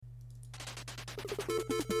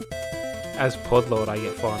As Podlord, I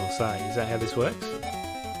get final say. Is that how this works?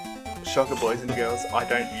 Shocker, boys and girls, I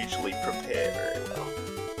don't usually prepare very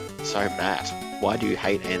well. So, Matt, why do you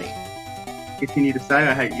hate Annie? Continue to say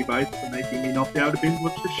I hate you both for making me not be able to binge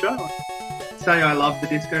watch the show. Say I love the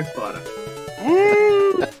Disco Spider.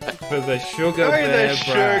 Woo! For the Sugar Go Bear, the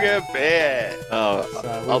Sugar Bear! Oh,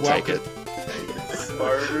 So I'll take it.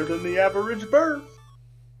 Smarter than the average bird.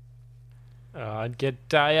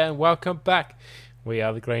 G'day and welcome back. We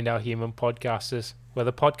are the Greendale Human Podcasters, where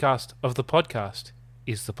the podcast of the podcast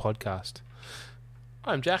is the podcast.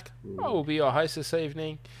 I'm Jack. I will be your host this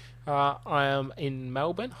evening. I am in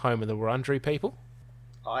Melbourne, home of the Wurundjeri people.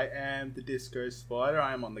 I am the Disco Spider.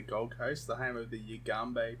 I am on the Gold Coast, the home of the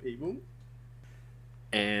Yugambeh people.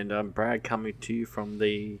 And I'm Brad, coming to you from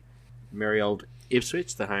the merry old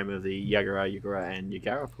Ipswich, the home of the Yagara, Yugara and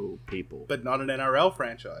Yagarapool people. But not an NRL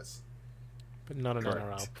franchise. But not an Correct.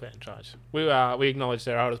 NRL franchise. We acknowledge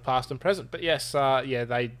their elders past and present. But yes,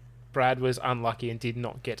 Brad was unlucky and did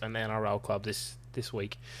not get an NRL club this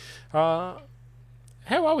week. How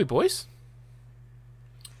are we, boys?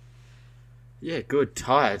 Yeah, good.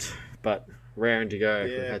 Tired, but raring to go.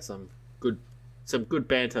 Yeah. We've had some good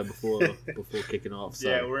banter before kicking off. So.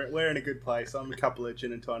 Yeah, we're in a good place. I'm a couple of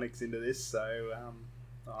gin and tonics into this, so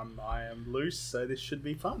I am loose, so this should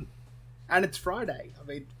be fun. And it's Friday. I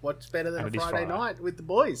mean, what's better than And a it is Friday Friday. night with the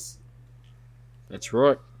boys? That's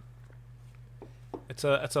right. It's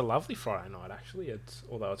a lovely Friday night, actually.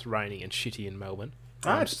 Although it's raining and shitty in Melbourne.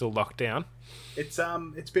 Ah, I'm still locked down. It's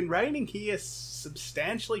been raining here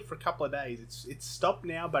substantially for a couple of days. It's stopped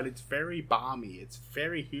now, but it's very balmy. It's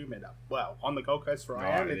very humid. Well, on the Gold Coast where I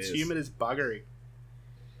am, Right, it it's is. humid as buggery.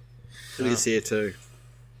 It is here too.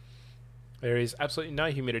 There is absolutely no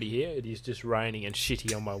humidity here. It is just raining and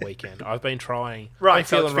shitty on my weekend. I've been trying. Right, I'm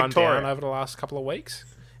so feeling it's run Victoria. down over the last couple of weeks.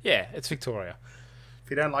 Yeah, it's Victoria. If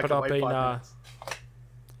you don't like But it, I've wait been, 5 minutes.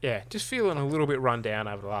 Yeah, just feeling a little bit run down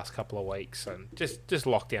over the last couple of weeks, and just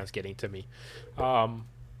lockdown's getting to me,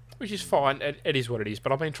 which is fine. It is what it is.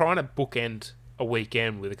 But I've been trying to bookend a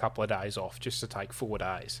weekend with a couple of days off just to take 4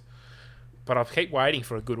 days. But I keep waiting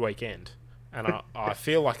for a good weekend, and I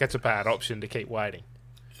feel like it's a bad option to keep waiting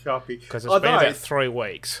Copy. because it's been Although, about 3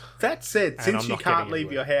 weeks. that said, and since I'm you not can't getting leave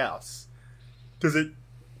anywhere. your house, does it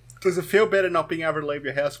feel better not being able to leave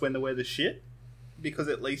your house when the weather's shit? Because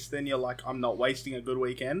at least then you're like, I'm not wasting a good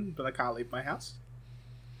weekend, but I can't leave my house.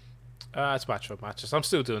 It's much for much. I'm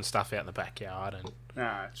still doing stuff out in the backyard, and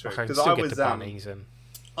Nah, true. I can Because still I get was to Bunnings and.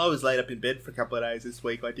 I was laid up in bed for a couple of days this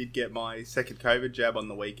week. I did get my second COVID jab on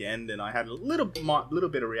the weekend, and I had a little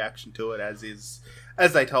bit of reaction to it,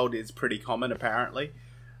 as they told is pretty common apparently.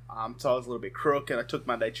 So I was a little bit crook, and I took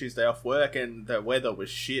Monday, Tuesday off work, and the weather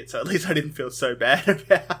was shit. So at least I didn't feel so bad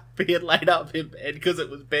about being laid up in bed because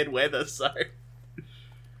it was bad weather. So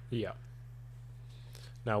Yeah.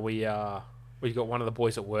 No, we got one of the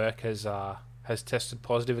boys at work has tested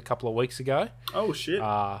positive a couple of weeks ago. oh shit,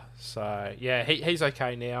 So yeah, he's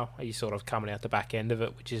okay now. He's sort of coming out the back end of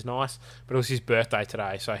it, which is nice. But it was his birthday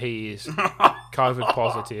today, so he is COVID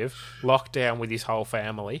positive, locked down with his whole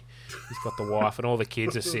family. He's got the wife and all the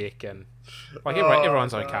kids are sick, and like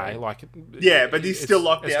everyone's okay. Like yeah, but he's still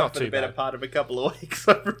locked it's out not for the too better bad. part of a couple of weeks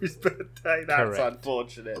over his birthday. That's Correct.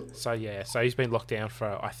 unfortunate. So yeah, so he's been locked down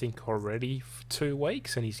for I think already 2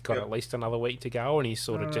 weeks, and he's got Yep. at least another week to go, and he's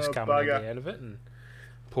sort of just Oh, coming bugger. out of it. And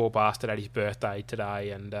poor bastard had his birthday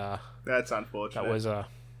today, and That's unfortunate. that was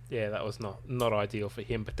that was not ideal for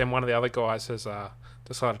him. But then one of the other guys has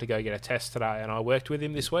decided to go get a test today, and I worked with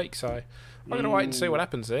him this week, so I'm going to wait and see what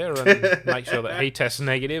happens there and make sure that he tests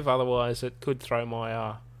negative. Otherwise, it could throw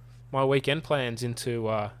my my weekend plans into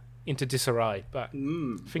disarray. But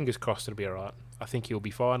fingers crossed it'll be all right. I think he'll be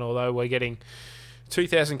fine. Although we're getting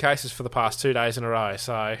 2,000 cases for the past 2 days in a row,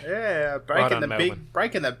 so Yeah, Right on, Melbourne.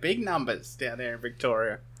 breaking the big numbers down there in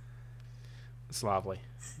Victoria. it's lovely.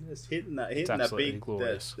 Just hitting the absolutely big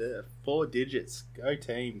glorious. the 4 digits. Go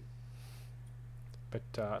team.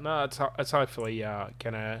 But no, it's hopefully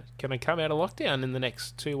gonna come out of lockdown in the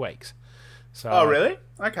next 2 weeks. So, Oh really?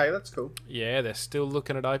 Okay, that's cool. Yeah, they're still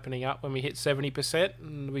looking at opening up when we hit 70%,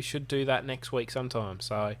 and we should do that next week sometime.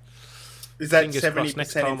 So, Is that fingers crossed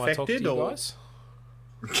next 70% time I talk to infected, you or guys.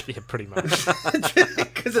 Yeah, pretty much.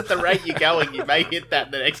 because at the rate you're going, you may hit that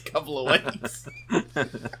in the next couple of weeks.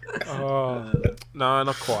 Oh no,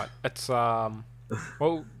 not quite. It's well,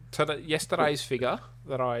 yesterday's figure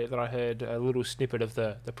that I heard a little snippet of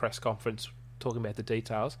the press conference talking about the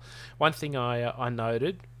details. One thing I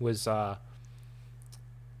noted was they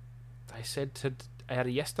said out of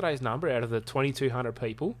yesterday's number, out of the 2,200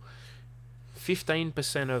 people,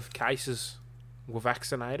 15% of cases were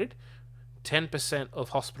vaccinated, 10%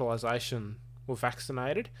 of hospitalisation were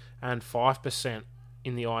vaccinated, and 5%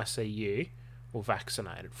 in the ICU were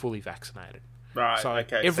vaccinated, fully vaccinated. Right. So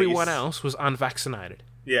okay. everyone so else was unvaccinated.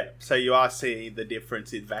 Yeah. So you are seeing the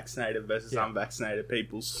difference in vaccinated versus unvaccinated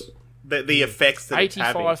people's the effects that it's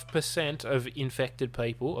having. 85% of infected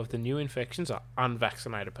people, of the new infections, are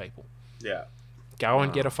unvaccinated people. Yeah. Go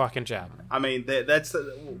and get a fucking jab. I mean, that's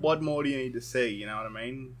what more do you need to see? You know what I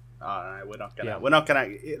mean? I don't know. We're not gonna.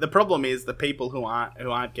 The problem is the people who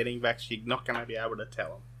aren't getting vaccinated. You're not gonna be able to tell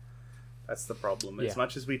them. That's the problem. As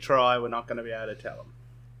much as we try, we're not gonna be able to tell them.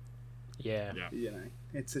 Yeah. You know,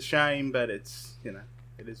 it's a shame, but it's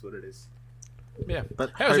it is what it is. Yeah.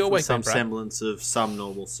 But How's your week some been, Brad? semblance of some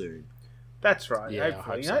normal soon. That's right. Yeah,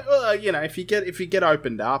 hopefully. I hope so. Well, if you get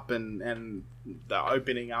opened up and the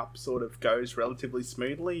opening up sort of goes relatively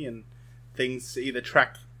smoothly and things either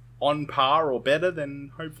track on par or better,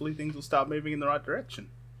 then hopefully things will start moving in the right direction.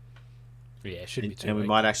 Yeah, it shouldn't be too And we weak.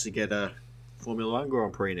 might actually get a Formula 1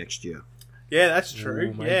 Grand Prix next year. Yeah, that's true.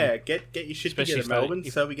 Ooh, maybe. Yeah, get your shit Especially together, if they-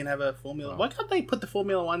 Melbourne, so we can have a Formula. Oh. Why can't they put the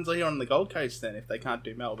Formula Ones here on the Gold Coast then? If they can't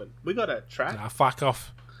do Melbourne, we got a track. Nah, fuck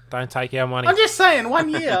off. Don't take our money. I'm just saying, 1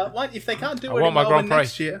 year. If they can't do I it in want my Melbourne Grand Prix.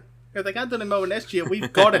 next year, if they can't do it in Melbourne next year,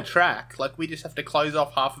 we've got a track. Like we just have to close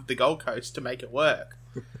off half of the Gold Coast to make it work.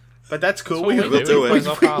 But that's cool. That's what we do. We'll do it. Close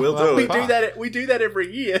off half We'll of do the it. park. We do that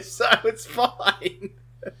every year, so it's fine.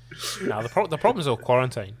 No, the problem is all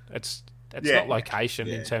quarantine. It's Yeah. not location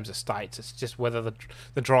Yeah. in terms of states. It's just whether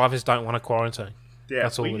the drivers don't want to quarantine. Yeah,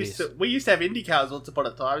 That's all we it used is. to, we used to have Indy cars once upon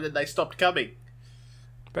a time, and then they stopped coming.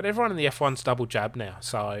 But everyone in the F1's double jab now,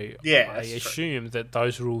 so Yeah, I that's true. assume that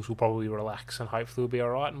those rules will probably relax and hopefully we'll be all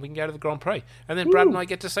right and we can go to the Grand Prix. And then Brad and I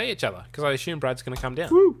get to see each other because I assume Brad's going to come down.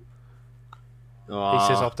 Oh, He says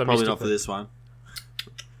probably optimistically. not for this one.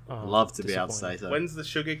 Oh, Love to be able to say disappointing. so. When's the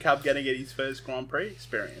Sugar Cub going to get his first Grand Prix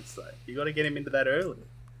experience, though? You got to get him into that early.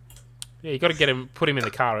 Yeah, you got to put him in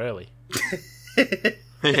the car early.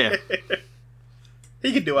 Yeah.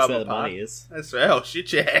 He can do That's other where the part. money is. That's right. Oh,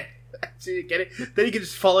 shit, yeah. So you get it. Then you can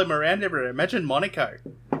just follow him around everywhere. Imagine Monaco.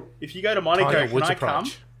 If you go to Monaco, Tiger can Woods I approach.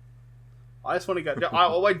 come? I just want to go. I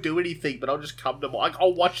won't do anything, but I'll just come to Monaco.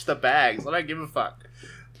 I'll watch the bags. I don't give a fuck.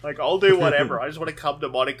 Like, I'll do whatever. I just want to come to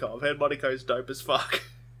Monaco. I've heard Monaco's dope as fuck.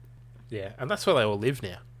 Yeah, and that's where they all live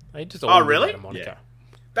now. They just all Oh, live really? out of Monaco. Yeah.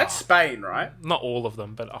 That's Spain, right? Not all of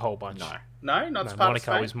them, but a whole bunch. No. No, not No, part of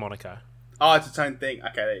Monaco Spain. is Monaco. Oh, it's its own thing.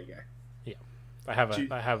 Okay, there you go. They have Ge-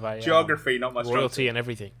 a Geography, not my strong royalty suit. and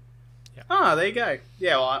everything. Ah, there you go.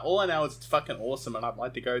 Yeah, well, all I know is it's fucking awesome, and I'd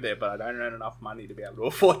like to go there, but I don't earn enough money to be able to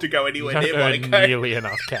afford to go You anywhere don't near earn Monaco. nearly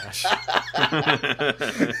enough cash. I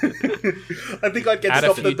think I'd get Add a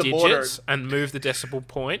stopped few at the border. digits and move the decimal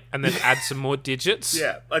point, and then add some more digits.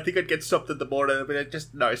 Yeah, I think I'd get stopped at the border and be like,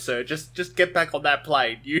 just no, sir, just get back on that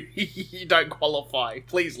plane. You you don't qualify.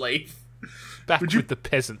 Please leave. Back Would you- with the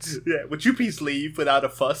peasants. Yeah, would you please leave without a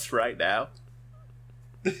fuss right now?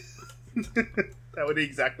 That would be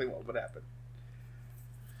exactly what would happen.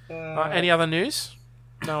 Any other news?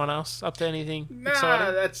 No one else up to anything Nah,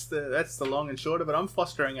 exciting? that's the long and short of it. I'm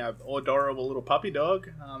fostering a adorable little puppy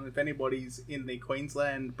dog. If anybody's in the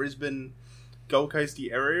Queensland, Brisbane, Gold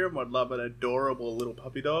Coasty area and would love an adorable little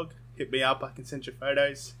puppy dog, hit me up. I can send you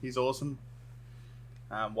photos. He's awesome.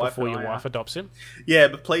 Wife Before and your I wife are- adopts him? Yeah,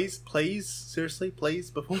 but please, seriously,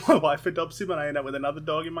 please, before my wife adopts him and I end up with another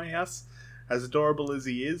dog in my house, as adorable as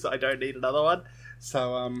he is, I don't need another one.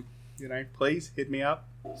 So, please hit me up.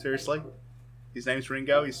 Seriously. His name's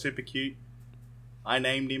Ringo. He's super cute. I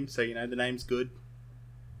named him, so the name's good.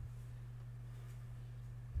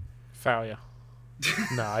 Failure.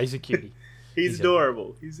 No, he's a cutie. He's He's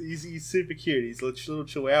adorable. He's super cute. He's a little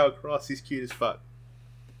Chihuahua cross. He's cute as fuck.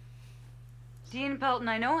 Dean Pelton,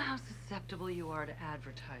 I know how susceptible you are to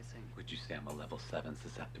advertising. Would you say I'm a level 7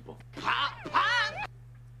 susceptible?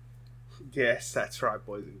 Yes, that's right,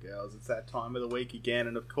 boys and girls. It's that time of the week again,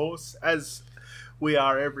 and of course, as we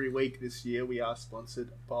are every week this year, we are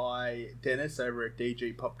sponsored by Dennis over at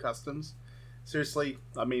DG Pop Customs. Seriously,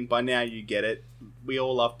 I mean, by now you get it. We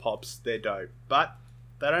all love pops; they're dope, but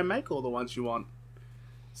they don't make all the ones you want.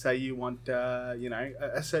 Say you want, a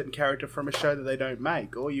certain character from a show that they don't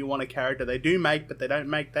make, or you want a character they do make, but they don't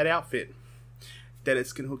make that outfit.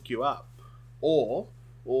 Dennis can hook you up, or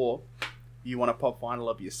you want a pop vinyl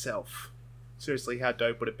of yourself. Seriously, how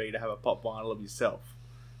dope would it be to have a pop vinyl of yourself?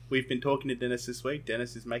 We've been talking to Dennis this week.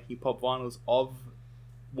 Dennis is making pop vinyls of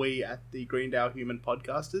we at the Greendale Human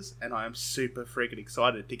Podcasters, and I am super freaking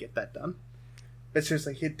excited to get that done. But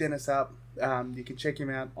seriously, hit Dennis up. You can check him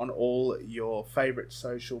out on all your favourite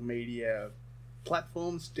social media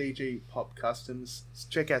platforms, DG Pop Customs.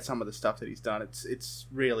 Check out some of the stuff that he's done. It's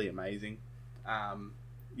really amazing.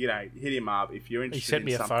 hit him up if you're He interested. sent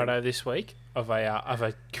me in a something. photo this week of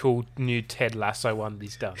a cool new Ted Lasso one that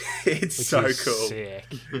he's done. It's Which so is cool. Sick.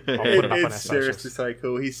 I'll put it up on our It's seriously socials. so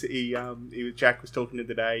cool. Jack was talking to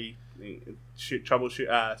today,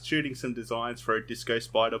 shooting some designs for a Disco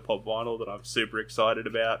Spider pop vinyl that I'm super excited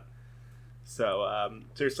about. So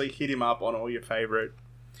seriously, hit him up on all your favourite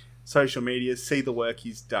social medias. See the work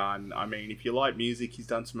he's done. I mean, if you like music, he's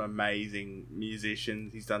done some amazing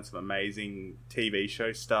musicians. He's done some amazing TV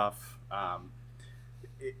show stuff. I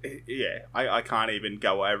can't even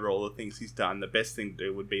go over all the things he's done. The best thing to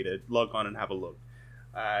do would be to log on and have a look.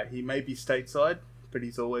 He may be stateside, but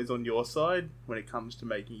he's always on your side when it comes to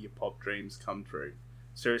making your pop dreams come true.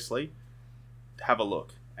 Seriously, have a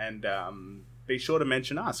look. And be sure to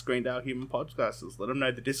mention us, Greendale Human Podcasters. Let them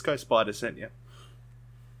know the Disco Spider sent you.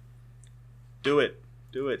 Do it.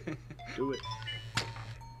 Do it. Do it.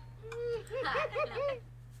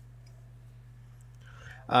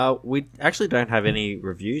 We actually don't have any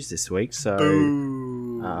reviews this week, so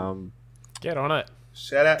Boo. Get on it.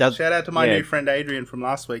 Shout out to my yeah. new friend Adrian from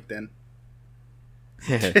last week then.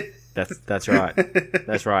 that's right.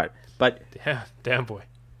 That's right. But Yeah, damn boy.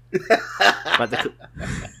 the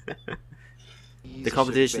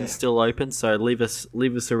competition's still open, so leave us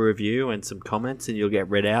a review and some comments, and you'll get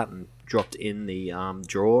read out and dropped in the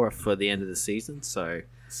draw for the end of the season. So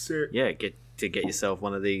yeah, get yourself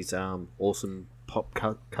one of these awesome pop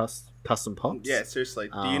custom pops. Yeah, seriously.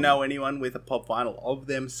 Do you know anyone with a pop vinyl of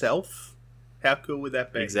themselves? How cool would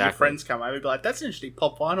that be? Exactly. Your friends come over and be like, that's an interesting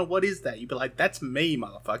pop vinyl. What is that? You'd be like, that's me,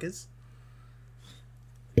 motherfuckers.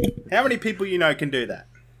 How many people you know can do that?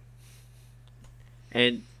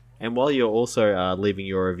 And while you're also leaving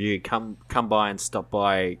your review, come by and stop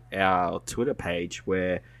by our Twitter page,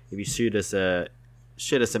 where if you shoot us a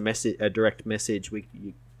direct message, we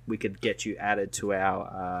could get you added to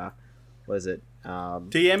our what is it?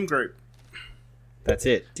 DM group. That's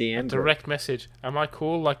it. DM group. Direct message. Am I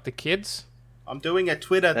cool like the kids? I'm doing a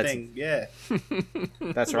Twitter That's- thing. Yeah,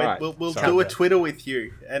 That's right. We'll Sorry. do a Twitter with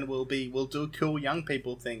you, and we'll do cool young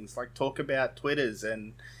people things like talk about Twitters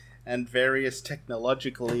and various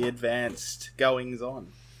technologically advanced goings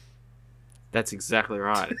on. That's exactly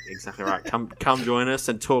right. Exactly right. Come join us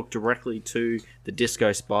and talk directly to the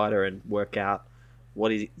Disco Spider and work out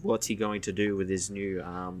what's he going to do with his new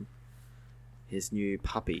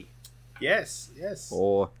puppy. Yes.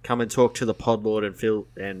 Or come and talk to the Podlord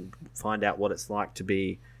and find out what it's like to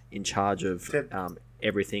be in charge of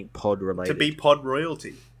everything pod related. To be pod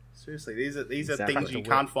royalty. Seriously, these are Exactly. things you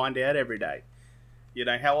can't find out every day. You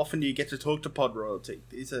know, how often do you get to talk to pod royalty?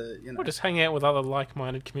 These are, Or just hang out with other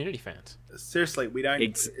like-minded community fans. seriously, we don't.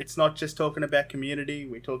 It's not just talking about community.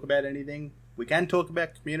 We talk about anything. We can talk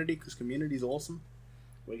about community because community is awesome.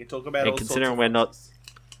 We can talk about And all sorts considering of we're not- things.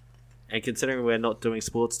 And considering we're not doing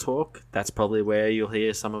sports talk, that's probably where you'll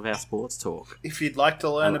hear some of our sports talk. If you'd like to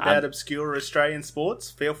learn about obscure Australian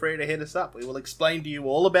sports, feel free to hit us up. We will explain to you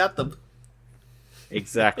all about them.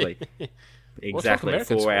 Exactly. Exactly.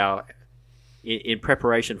 American For sport. our in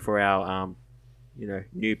preparation for our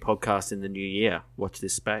new podcast in the new year. Watch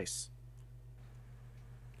this space.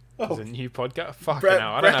 There's a new podcast. Fucking Brad-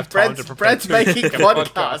 hell, I don't have time to prepare Brad's to making make a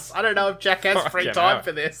podcasts. I don't know if Jack has free Fucking time hell.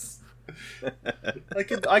 for this. I'm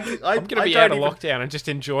going to be out of lockdown and just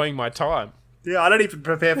enjoying my time. Yeah, I don't even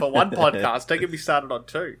prepare for one podcast. Don't get me started on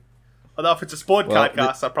two. Although if it's a sport Well,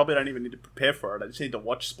 podcast, I probably don't even need to prepare for it. I just need to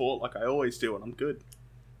watch sport like I always do, and I'm good.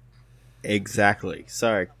 Exactly.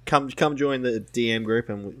 So come join the DM group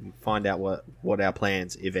and we'll find out what our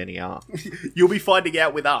plans, if any, are. You'll be finding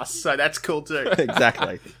out with us, so that's cool too.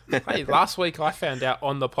 Exactly. Hey, last week I found out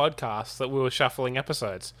on the podcast that we were shuffling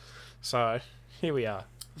episodes. So, here we are.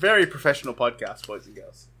 Very professional podcast, boys and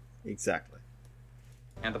girls. Exactly.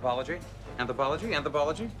 Anthropology, anthropology,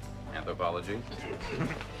 anthropology, anthropology,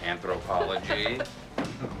 anthropology.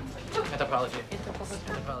 Anthropology.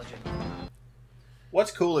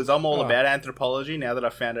 What's cool is I'm all Oh. about anthropology now that I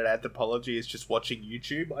found out anthropology is just watching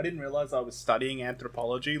YouTube. I didn't realize I was studying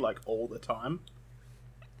anthropology like all the time.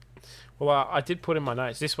 Well, I did put in my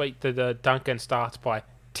notes. This week, the Duncan starts by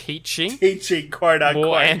teaching Teaching, quote unquote.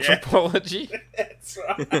 more yeah. anthropology. That's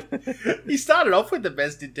right. He started off with the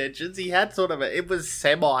best intentions. He had sort of it was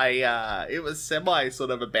semi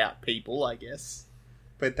sort of about people, I guess.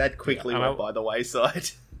 But that quickly and went by the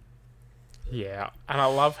wayside. Yeah, and I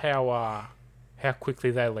love how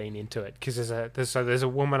quickly they lean into it, because there's a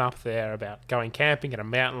woman up there about going camping and a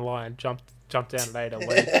mountain lion jumped down and ate a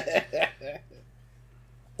weed.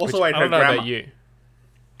 Also, Which, ate I her don't know grandma. about you.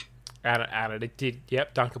 And it did.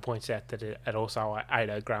 Yep, Duncan points out that it also ate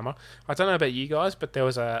her grandma. I don't know about you guys, but there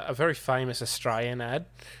was a very famous Australian ad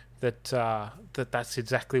that's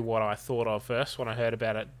exactly what I thought of first when I heard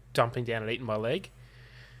about it jumping down and eating my leg.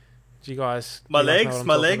 Do you guys? My do you guys know legs, what I'm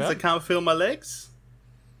my talking legs. about? I can't feel my legs.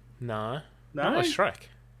 No. No? That was Shrek.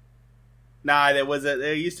 No,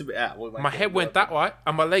 there used to be. My head went that way,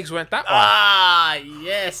 and my legs went that way. Ah,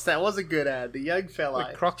 yes, that was a good ad. The young fella.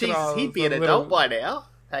 The crocodile Jesus, he'd be was an a adult little- by now.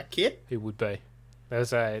 That kid. It would be.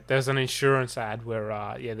 There's an insurance ad where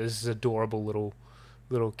there's this adorable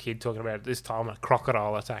little kid talking about it. This time a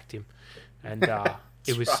crocodile attacked him, and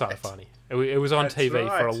it was so right. funny. It was on That's TV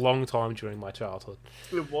for a right. long time during my childhood.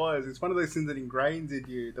 It was. It's one of those things that ingrains in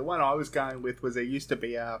you. The one I was going with was there used to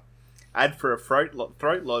be a ad for a throat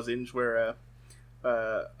lozenge where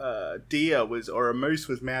a deer or a moose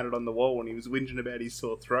was mounted on the wall and he was whinging about his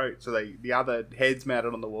sore throat. So the other heads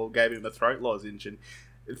mounted on the wall gave him a throat lozenge and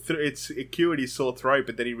it cured his sore throat.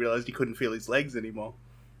 But then he realised he couldn't feel his legs anymore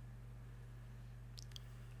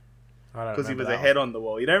because he was a head on the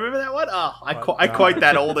wall. You don't remember that one? Oh, I quote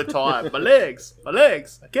that all the time. My legs.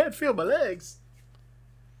 I can't feel my legs.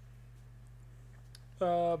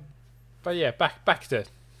 But yeah, back to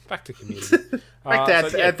Community. Back to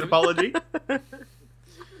so, yeah, anthropology.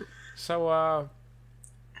 So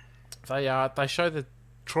they show that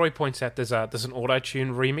Troy points out there's an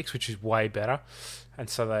auto-tune remix which is way better, and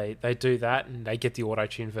so they do that and they get the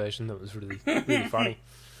auto-tune version that was really really funny.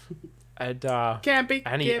 And Campy.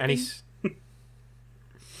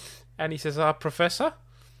 And he says, Professor.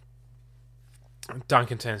 And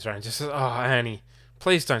Duncan turns around and just says, "Oh, Annie,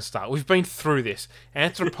 please don't start. We've been through this.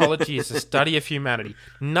 Anthropology is the study of humanity.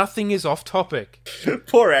 Nothing is off topic."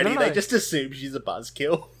 Poor Annie. No. They just assume she's a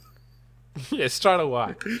buzzkill. Yeah, straight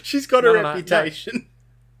away. She's got a reputation.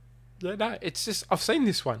 No, it's just I've seen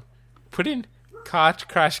this one. Put in car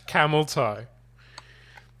crash camel toe,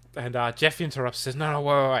 and Jeff interrupts. Says, "No,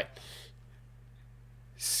 wait.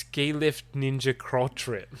 Ski lift ninja crotch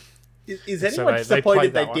trip." Is So anyone they disappointed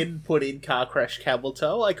played they that one. didn't put in car crash camel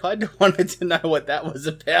toe? I kind of wanted to know what that was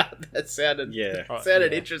about. That sounded Yeah.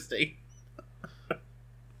 interesting.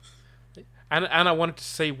 And I wanted to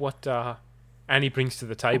see what Annie brings to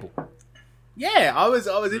the table. Yeah, I was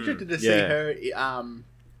interested to see yeah. her.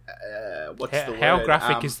 What's the word? How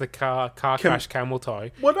graphic is the car crash camel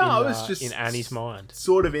toe? Well, no, I was just in Annie's mind.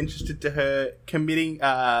 Sort of interested to her committing.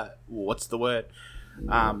 What's the word?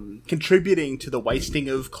 Contributing to the wasting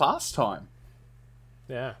of class time.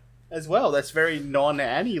 Yeah. As well, that's very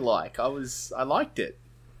non-Annie like. I liked it.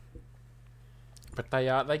 But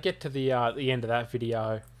they get to the end of that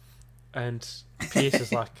video, and Pierce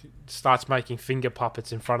is starts making finger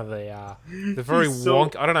puppets in front of the very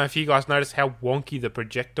wonk. I don't know if you guys noticed how wonky the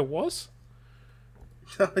projector was.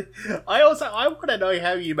 I want to know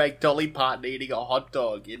how you make Dolly Parton eating a hot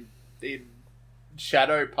dog in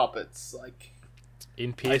shadow puppets.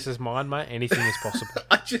 In Pierce's mind, mate, anything is possible.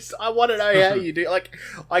 I want to know how you do.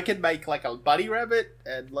 I can make a bunny rabbit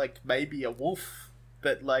and maybe a wolf,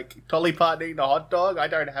 but Dolly Parton eating a hot dog, I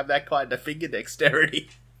don't have that kind of finger dexterity.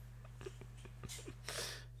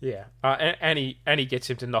 Yeah. Annie gets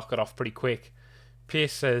him to knock it off pretty quick.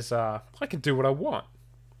 Pierce says, "I can do what I want."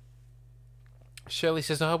 Shirley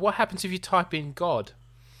says, "What happens if you type in God?"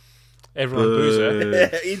 Everyone boos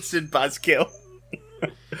her. Instant buzzkill.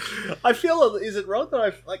 I feel. Is it wrong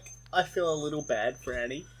that I feel a little bad for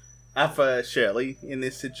Annie, for Shirley in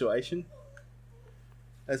this situation?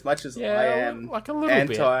 As much as I am a little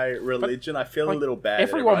anti-religion, I feel a little bad.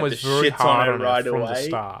 Everyone was very hard on her right from away. the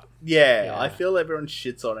start. Yeah, I feel everyone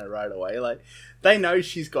shits on her right away. They know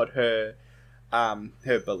she's got her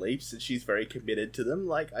beliefs and she's very committed to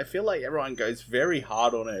them. I feel like everyone goes very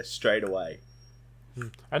hard on her straight away.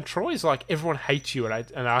 And Troy's everyone hates you and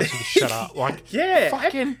asks you to shut up. Yeah,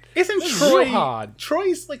 fucking isn't that's Troy real hard?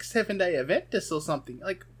 Troy's 7-day Adventist or something.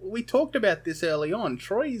 We talked about this early on.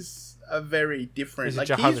 Troy's a very different. He's a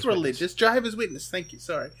Jehovah's he's religious. Jehovah's Witness. Thank you.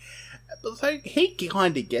 Sorry. But so he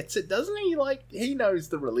kind of gets it, doesn't he? He knows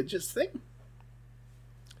the religious thing.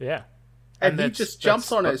 Yeah. And he just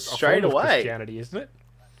jumps on it straight away. Christianity, isn't it?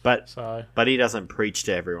 But So he doesn't preach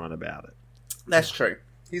to everyone about it. That's true.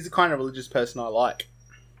 He's the kind of religious person I like.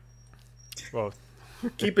 well,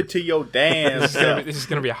 Keep it to your damn this self. is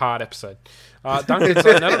going to be a hard episode. Duncan's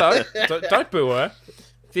like, no, don't boo her.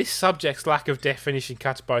 This subject's lack of definition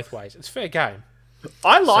cuts both ways. It's fair game.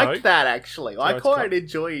 I liked that, actually. I it's quite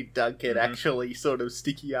enjoyed Duncan actually sort of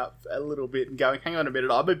sticking up a little bit and going, hang on a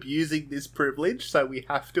minute, I'm abusing this privilege, so we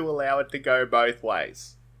have to allow it to go both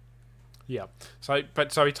ways. Yeah. So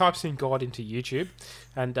he types in God into YouTube,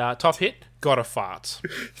 and top hit, God of farts.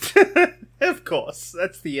 Of course.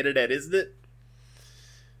 That's the internet, isn't it?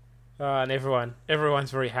 And everyone's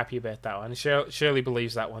very happy about that one. Shirley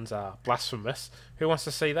believes that one's blasphemous. Who wants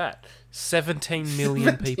to see that? 17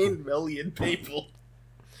 million people. 17 million people.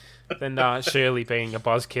 Then Shirley, being a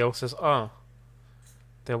buzzkill, says, "Oh,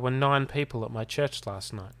 there were 9 people at my church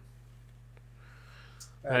last night."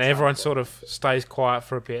 And everyone sort of stays quiet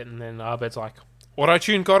for a bit, and then Abed's like,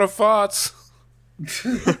 "Auto-tune God of farts."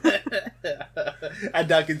 And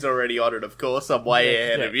Duncan's already on it, of course. I'm way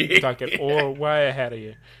ahead of you. Duncan, way ahead of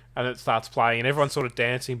you. And it starts playing, and everyone's sort of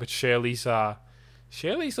dancing, but Shirley's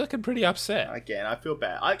looking pretty upset. Again, I feel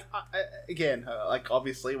bad. Like,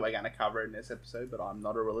 obviously, we're going to cover it in this episode, but I'm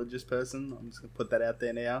not a religious person. I'm just going to put that out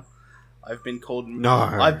there now. I've been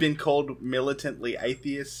called militantly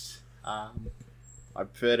atheist. I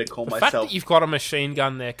prefer to call myself. The fact that you've got a machine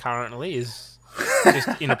gun there currently is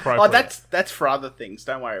just inappropriate. That's for other things.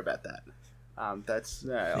 Don't worry about that. I'm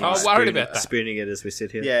worried about that. Spooning it as we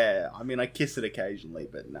sit here. Yeah, I mean, I kiss it occasionally,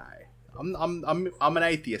 but no, I'm an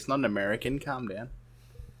atheist, not an American. Calm down.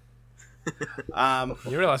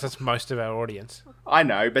 You realise that's most of our audience. I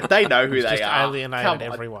know, but they know who they just are. alienated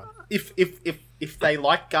everyone. If they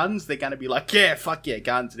like guns, they're going to be like, yeah, fuck yeah,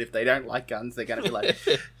 guns. And if they don't like guns, they're going to be like,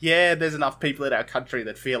 yeah, there's enough people in our country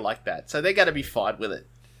that feel like that, so they're going to be fine with it.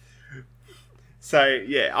 So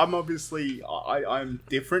yeah, I'm obviously I'm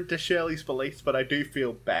different to Shirley's beliefs, but I do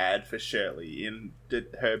feel bad for Shirley in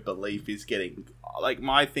that her belief is getting, like,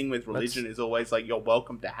 my thing with religion is always like, you're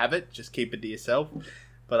welcome to have it, just keep it to yourself.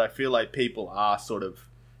 But I feel like people are sort of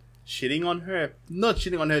shitting on her, not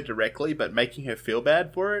shitting on her directly, but making her feel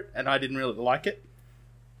bad for it, and I didn't really like it.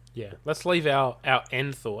 Yeah, let's leave our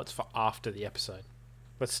end thoughts for after the episode.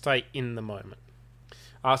 Let's stay in the moment.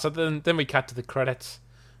 So then we cut to the credits.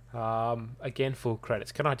 Again, full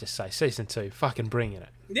credits. Can I just say, season 2, fucking bringing it.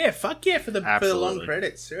 Yeah, fuck yeah for the long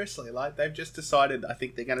credits. Seriously, like, they've just decided. I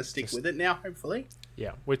think they're going to stick with it now. Hopefully.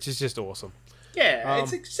 Yeah, which is just awesome. Yeah,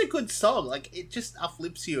 it's a good song. Like, it just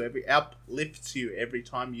uplifts you every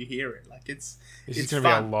time you hear it. Like, it's going to be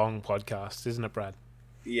a long podcast, isn't it, Brad?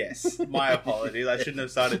 Yes, my apologies. I shouldn't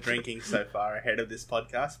have started drinking so far ahead of this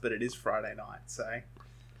podcast, but it is Friday night, so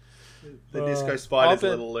the disco spider's a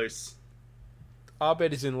little loose.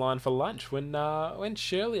 Abed is in line for lunch when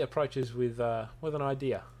Shirley approaches with an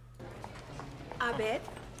idea. Abed,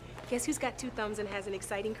 guess who's got 2 thumbs and has an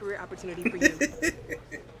exciting career opportunity for you?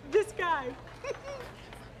 This guy.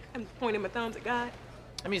 I'm pointing my thumbs at God.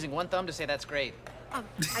 I'm using 1 thumb to say that's great.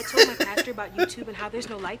 I told my pastor about YouTube and how there's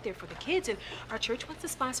no light there for the kids, and our church wants to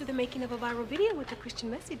sponsor the making of a viral video with a Christian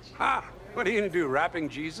message. What are you going to do, rapping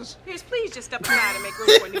Jesus? Please just step aside and make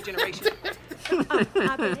room for a new generation.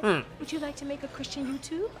 Abed, would you like to make a Christian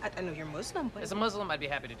YouTube? I know you're Muslim, but... As a Muslim, I'd be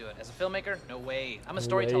happy to do it. As a filmmaker, no way. I'm a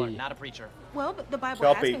storyteller, not a preacher. Well, but the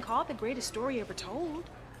Bible has been called the greatest story ever told.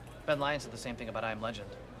 Ben Lyons said the same thing about I Am Legend.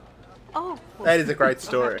 Oh, well, that is a great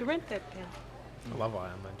story. I'll have to rent that then. I love I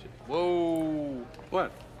Am Legend. Whoa.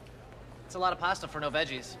 What? It's a lot of pasta for no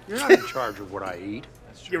veggies. You're not in charge of what I eat.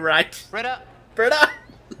 That's true. You're right. Britta.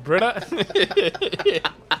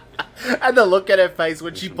 And the look at her face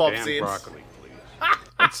when she pops in. Broccoli, please.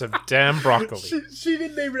 It's some damn broccoli. She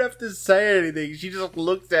didn't even have to say anything. She just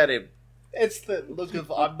looked at him. It's the look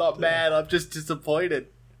of, I'm not mad, I'm just disappointed.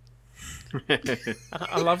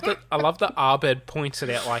 I love that Abed points it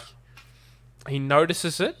out, like, he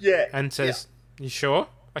notices it and says, you sure?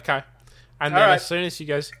 Okay. And then as soon as he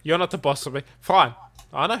goes, you're not the boss of me. Fine.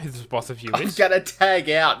 I know who the boss of you is. I'm going to tag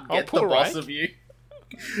out and get the boss of you.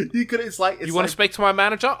 You want to speak to my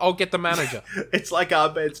manager? I'll get the manager. It's like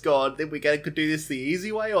Abed's gone, then we could do this the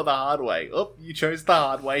easy way or the hard way. Oh, you chose the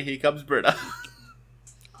hard way. Here comes Britta.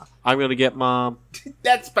 I'm going to get Mom.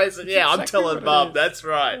 That's basically, I'm telling Mom. That's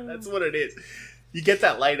right. That's what it is. You get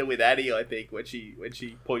that later with Annie, I think, when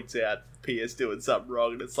she points out Pierce doing something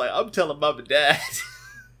wrong, and it's like, I'm telling Mum and Dad.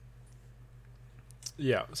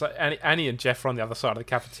 Yeah, so Annie and Jeff are on the other side of the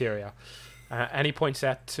cafeteria. Annie points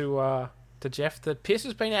out to Jeff that Pierce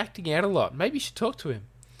has been acting out a lot. Maybe you should talk to him.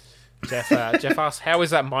 Jeff asks, how is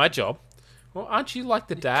that my job? Well, aren't you like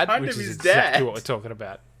the dad? Which is exactly what we're talking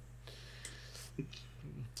about.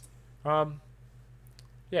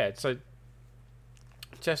 Yeah, so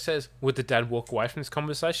Jeff says, would the dad walk away from this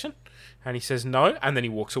conversation? And he says no, and then he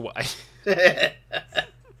walks away.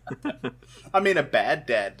 I mean, a bad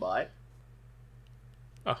dad might.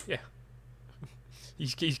 Oh, yeah.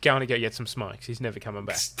 He's going to go get some smokes. He's never coming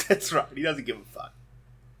back. That's right. He doesn't give a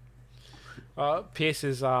fuck. Pierce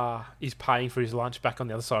is paying for his lunch back on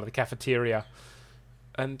the other side of the cafeteria.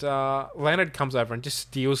 And Leonard comes over and just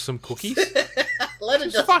steals some cookies.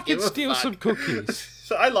 Leonard just fucking steals some cookies.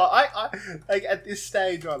 So I like at this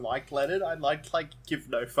stage I liked Leonard. I liked give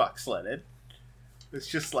no fucks Leonard. It's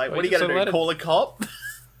just like, Well, what are you going so to let do, it- call a cop?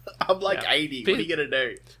 I'm like Yeah. 80, what are you going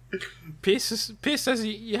to do? Pierce says,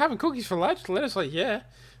 you having cookies for lunch? Leonard's like, yeah.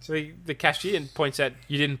 So the cashier points out,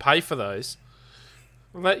 you didn't pay for those.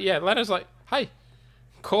 Leonard's like, hey,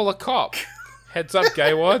 call a cop. Heads up,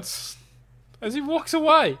 gay wads. As he walks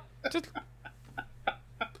away. Just...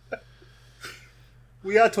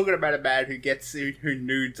 We are talking about a man who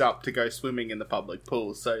nudes up to go swimming in the public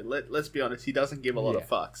pool, so let's be honest, he doesn't give a lot of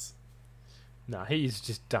fucks. No, he's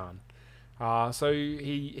just done. So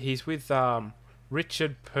he's with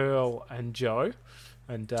Richard, Pearl, and Joe,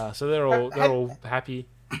 and so they're all happy.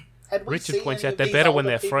 Richard points out they're better when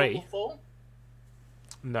they're free. Before?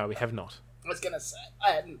 No, we have not. I was gonna say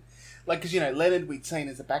I hadn't, because Leonard we'd seen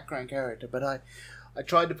as a background character, but I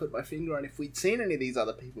tried to put my finger on if we'd seen any of these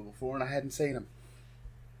other people before, and I hadn't seen them.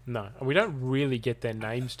 No, and we don't really get their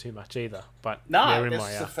names too much either. But No, they're in this my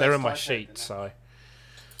is the first they're in my I've sheet. heard So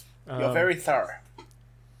You're very thorough.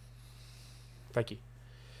 Thank you.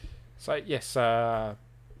 So yes,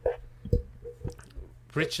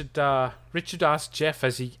 Richard asks Jeff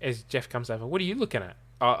as Jeff comes over, "What are you looking at?"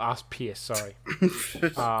 Ask Pierce. Sorry,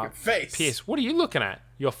 Your face. Pierce. What are you looking at?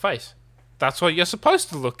 Your face. That's what you're supposed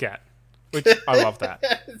to look at. Which I love that.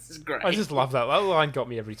 This is great. I just love that. That line got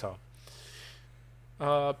me every time.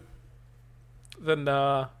 Then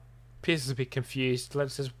Pierce is a bit confused.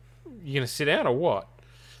 Leonard says, "You gonna sit down or what?"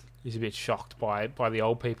 He's a bit shocked by the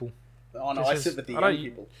old people. Oh no, He I says, sit with the "I young don't-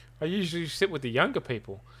 people. I usually sit with the younger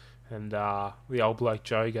people." And the old bloke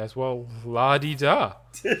Joe goes, "Well, la-di-da."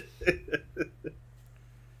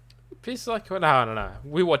 Pierce is like, "Well, no.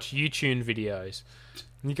 We watch YouTube videos.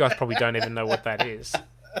 You guys probably don't even know what that is."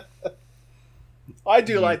 I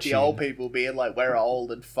do like the YouTube. old people being like, we're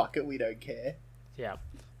old and fuck it, we don't care. Yeah,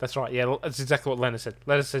 that's right. Yeah, that's exactly what Leonard said.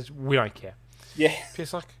 Leonard says, "We don't care." Yeah.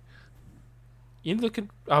 Pierce like, "You looking?"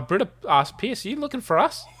 Britta asked Pierce, "Are you looking for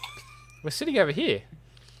us? We're sitting over here."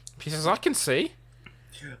 Pierce says, "I can see."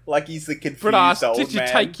 Like he's the confused Britta asked, old "Did you man.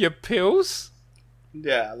 take your pills?"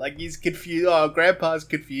 Yeah, like he's confused. Oh, Grandpa's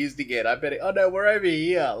confused again. I bet. Oh no, we're over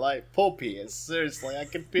here. Like poor Pierce. Seriously, I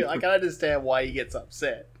can understand why he gets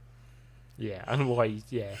upset. Yeah, and why?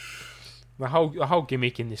 Yeah, the whole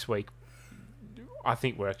gimmick in this week, I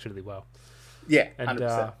think works really well. Yeah, and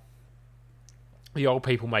 100%. The old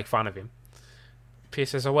people make fun of him.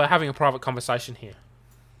 Pierce says, "Oh, we're having a private conversation here."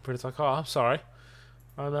 Britta's like, "Oh, I'm sorry.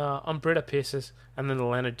 I'm Britta." Pierce says, and then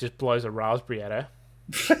Leonard just blows a raspberry at her.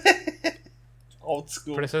 Old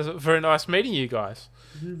school. Britta says, "Very nice meeting you guys."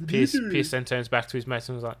 Pierce then turns back to his mates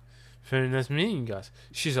and was like, "Very nice meeting you guys.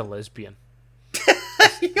 She's a lesbian."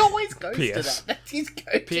 He always goes Pierce. to that. That's his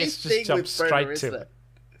go-to Pierce thing just jumps with Brenda, straight isn't to it?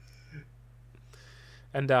 it.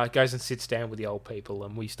 And goes and sits down with the old people,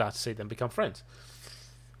 and we start to see them become friends.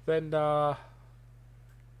 Then the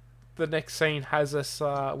next scene has us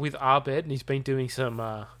with Abed, and he's been doing some,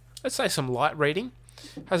 let's say, some light reading.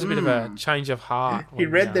 Has a bit of a change of heart. He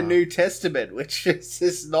read the New Testament, which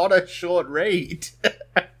is not a short read.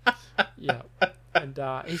 Yeah, and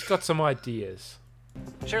he's got some ideas.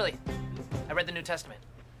 Shirley, I read the New Testament.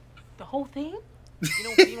 The whole thing? You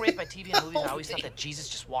know, being raised by TV and movies, I always thought that Jesus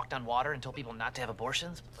just walked on water and told people not to have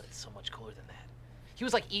abortions, but it's so much cooler than that. He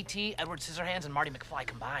was like E.T., Edward Scissorhands, and Marty McFly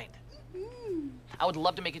combined. I would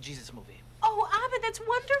love to make a Jesus movie. Oh, Abed, that's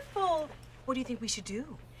wonderful. What do you think we should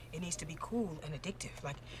do? It needs to be cool and addictive,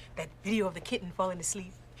 like that video of the kitten falling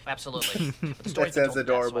asleep. Absolutely. But the story's That been sounds told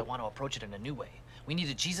to death, adorable. so I want to approach it in a new way. We need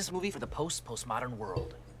a Jesus movie for the postmodern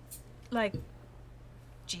world. Like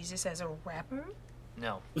Jesus as a rapper?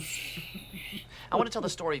 No. I want to tell the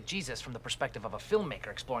story of Jesus from the perspective of a filmmaker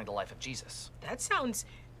exploring the life of Jesus. That sounds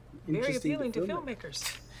very Interesting appealing to to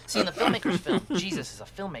filmmakers. See, in the filmmaker's film, Jesus is a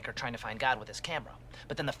filmmaker trying to find God with his camera.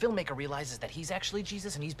 But then the filmmaker realizes that he's actually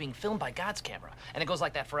Jesus and he's being filmed by God's camera. And it goes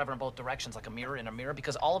like that forever in both directions, like a mirror in a mirror,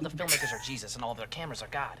 because all of the filmmakers are Jesus and all of their cameras are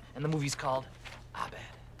God. And the movie's called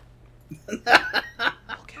Abed.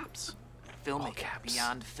 All caps. Filmmaker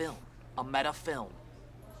beyond film. A meta film.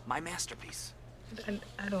 My masterpiece.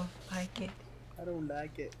 I don't like it. I don't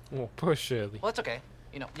like it. Oh, poor Shirley. Well, that's okay.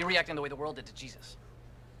 You know, you're reacting the way the world did to Jesus.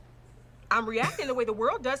 I'm reacting the way the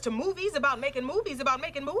world does to movies about making movies about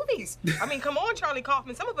making movies. I mean, come on, Charlie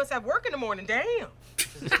Kaufman. Some of us have work in the morning. Damn.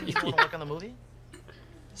 Does this mean you don't want to work on the movie?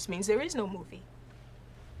 This means there is no movie.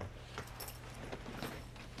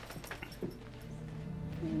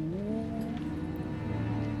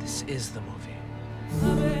 This is the movie.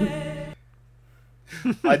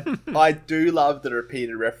 I do love the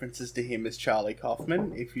repeated references to him as Charlie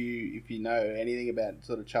Kaufman. If you know anything about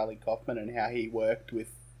sort of Charlie Kaufman and how he worked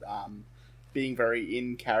with being very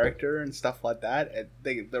in character and stuff like that. And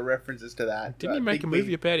the references to that. Didn't he make a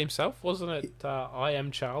movie about himself? Wasn't it I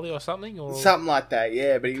Am Charlie or something? Or something like that,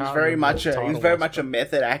 yeah. But he was very much a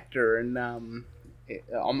method actor, and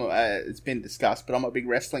it's been discussed. But I'm a big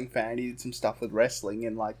wrestling fan. He did some stuff with wrestling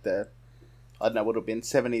in like I don't know, would have been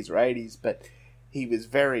 70s or 80s, but he was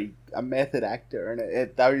very a method actor,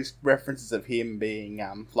 and those references of him being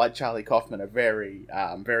like Charlie Kaufman are very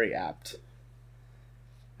very apt.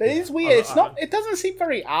 But it is weird. It doesn't seem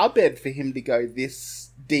very Abed for him to go this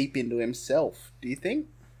deep into himself. Do you think?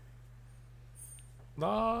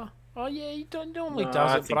 Oh yeah, he normally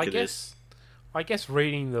does it. But I guess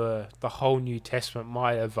reading the whole New Testament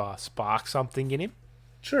might have sparked something in him.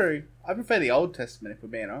 True. I prefer the Old Testament, if we're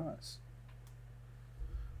being honest.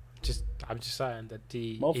 I'm just saying that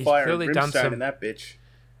he's fire clearly and done some in that bitch.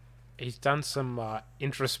 He's done some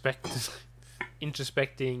introspecting,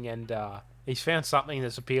 and he's found something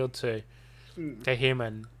that's appealed to him,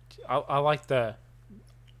 and I like the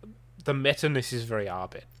meta-ness is very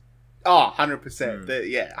Abed. Oh, 100%.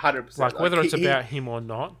 100%. Like whether it's about him or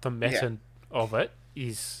not, the meta of it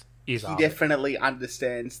is he Abed. definitely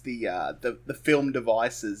understands the film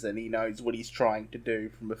devices, and he knows what he's trying to do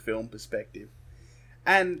from a film perspective.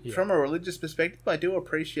 And from a religious perspective, I do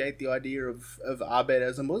appreciate the idea of Abed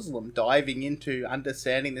as a Muslim diving into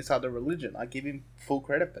understanding this other religion. I give him full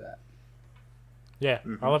credit for that. Yeah,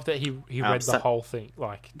 I love that he read the whole thing.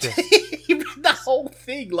 Like, just... he read the whole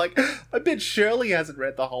thing. Like, I bet Shirley hasn't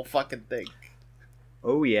read the whole fucking thing.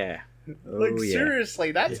 Oh yeah.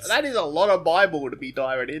 Seriously, that is a lot of Bible to be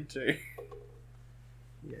diving into.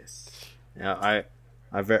 Yes. Now,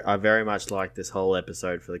 I very much like this whole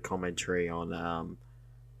episode for the commentary on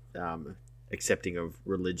accepting of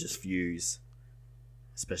religious views,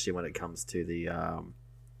 especially when it comes to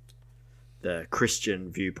the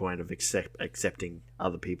Christian viewpoint of accepting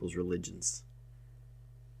other people's religions.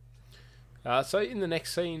 So in the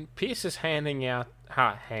next scene, Pierce is handing out.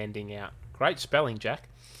 Great spelling, Jack.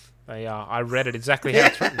 I read it exactly how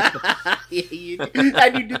it's written.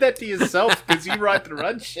 And you do that to yourself because you write the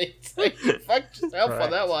run sheets. So you fucked yourself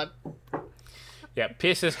on that one. Yeah,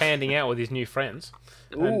 Pierce is handing out with his new friends.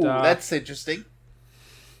 Ooh, and, that's interesting.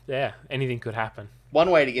 Yeah, anything could happen.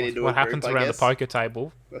 One way to get into what happens around the poker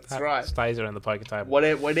table. That's right. Stays around the poker table.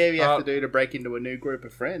 Whatever you have to do to break into a new group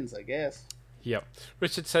of friends, I guess. Yep.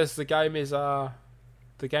 Richard says the game is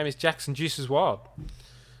Jackson Juices Wild.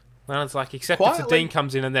 Leonard's like, except if the Dean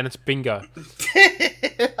comes in and then it's bingo.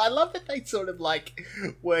 I love that they sort of like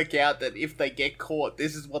work out that if they get caught,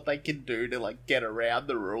 this is what they can do to like get around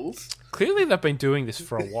the rules. Clearly, they've been doing this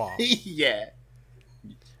for a while. Yeah.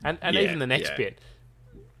 And even the next bit,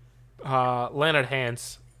 Leonard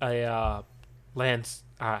hands Pierce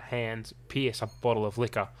a bottle of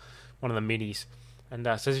liquor, one of the minis, and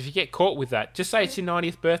says, if you get caught with that, just say it's your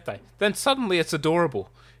 90th birthday. Then suddenly it's adorable.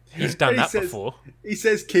 He's done that before. He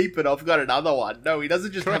says, keep it, I've got another one. No, he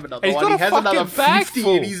doesn't just have another one. He has another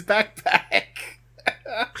 50 in his backpack.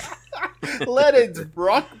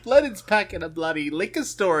 Leonard's packing a bloody liquor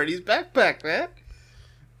store in his backpack, man.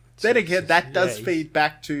 Then again, that does feed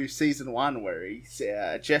back to season 1 where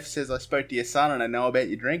Jeff says, I spoke to your son and I know about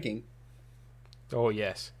your drinking. Oh,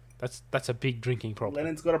 yes. That's a big drinking problem.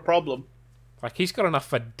 Leonard's got a problem. Like, he's got enough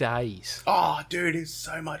for days. Oh, dude, it's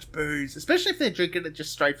so much booze. Especially if they're drinking it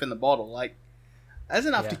just straight from the bottle. Like, that's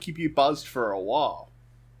enough to keep you buzzed for a while.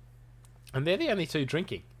 And they're the only two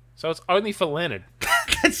drinking. So it's only for Leonard.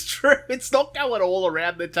 That's true. It's not going all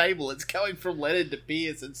around the table. It's going from Leonard to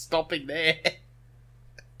Pierce and stopping there.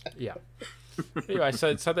 Yeah. Anyway,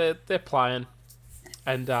 so they're playing.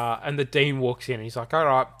 And the Dean walks in and he's like, all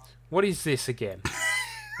right, what is this again?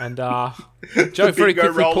 And Joe very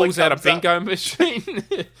quickly pulls out a bingo machine.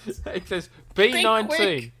 It says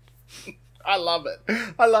B19. I love it.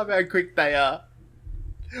 I love how quick they are.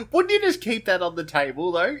 Wouldn't you just keep that on the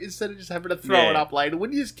table, though? Instead of just having to throw it up later,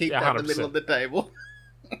 wouldn't you just keep that 100%. In the middle of the table?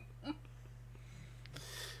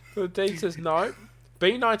 The Dean says, no.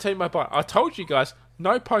 B19 my butt. I told you guys,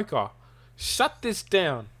 no poker. Shut this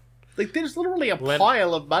down. Like, there's literally a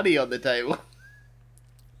pile of money on the table.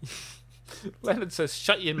 Leonard says,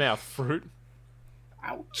 shut your mouth, fruit.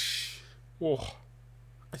 Ouch. Oh.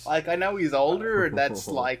 Like, I know he's older, and that's,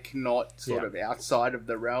 like, not sort of outside of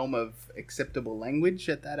the realm of acceptable language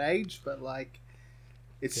at that age, but, like,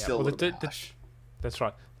 it's still a little harsh. That's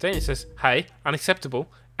right. Dean says, hey, unacceptable,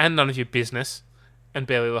 and none of your business, and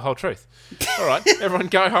barely the whole truth. All right, everyone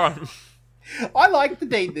go home. I like the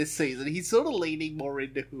Dean this season. He's sort of leaning more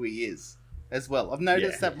into who he is as well. I've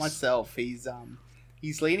noticed that myself. He's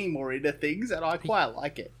leaning more into things, and I quite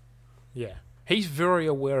like it. Yeah. He's very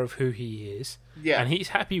aware of who he is, Yeah. and he's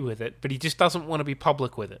happy with it, but he just doesn't want to be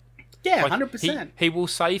public with it. Yeah, Like, 100%. He will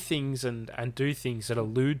say things and do things that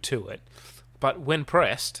allude to it, but when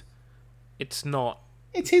pressed, it's not.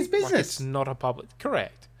 It's his Like, business. it's not a public.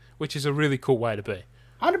 Correct. Which is a really cool way to be.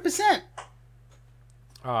 100%.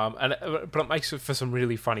 But it makes it for some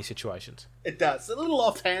really funny situations. It does. A little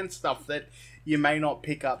offhand stuff that you may not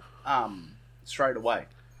pick up straight away.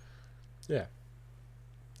 Yeah.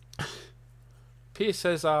 Pierce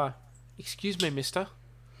says, excuse me, mister.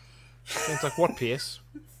 And it's like, what, Pierce?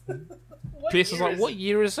 Pierce is like, what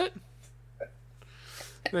year is it?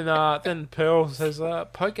 Then Pearl says,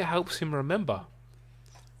 poker helps him remember.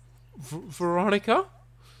 Veronica?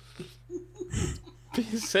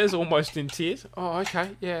 Pierce says, almost in tears, oh,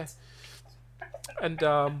 okay, yeah. And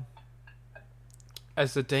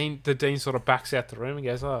as the dean sort of backs out the room and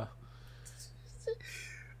goes, oh.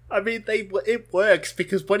 I mean, it works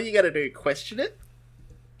because what are you going to do? Question it?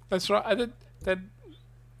 That's right. And then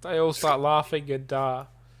they all start laughing, and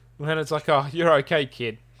Leonard's like, oh, you're okay,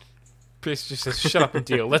 kid. Pierce just says, shut up and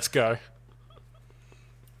deal. Let's go.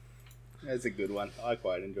 That's a good one. I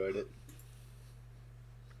quite enjoyed it.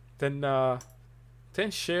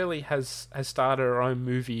 Then Shirley has started her own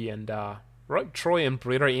movie and wrote Troy and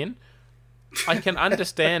Britta in. I can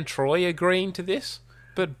understand Troy agreeing to this,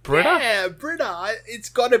 but Britta? Yeah, Britta, it's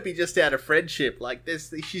got to be just out of friendship. Like,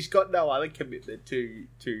 she's got no other commitment to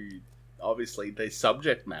obviously the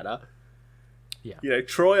subject matter. Yeah. You know,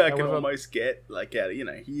 Troy, I can However- almost get, like, you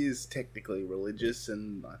know, he is technically religious,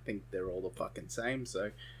 and I think they're all the fucking same, so,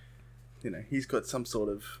 you know, he's got some sort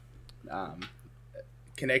of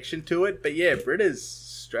connection to it. But yeah, Britta's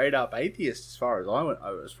straight up atheist as far as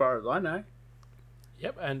I know.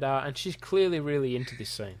 Yep, and she's clearly really into this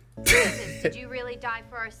scene. Jesus, did you really die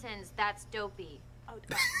for our sins? That's dopey. Oh,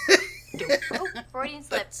 Freudian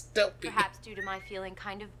slip. That's dopey. Perhaps due to my feeling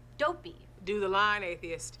kind of dopey. Do the line,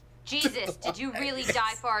 atheist. Jesus, did you really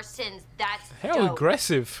die for our sins? That's How dope.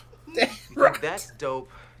 aggressive. That's dope.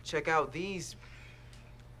 Check out these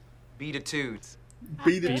beatitudes.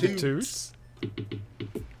 Beatitudes.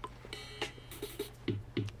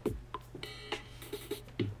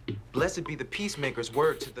 Blessed be the peacemaker's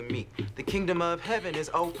word to the meek. The kingdom of heaven is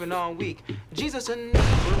open all week. Jesus and I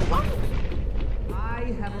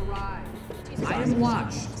have arrived. I am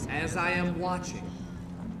watched as I am watching.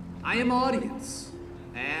 I am audience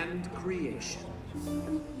and creation.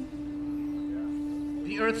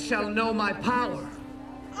 The earth shall know my power.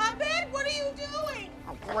 Abed, what are you doing?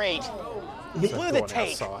 Oh, great. You blew the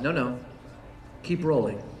tape. No. Keep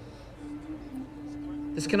rolling.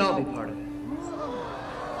 This can all be part of it.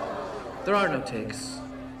 There are no takes.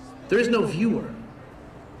 There is no viewer.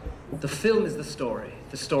 The film is the story.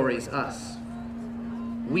 The story is us.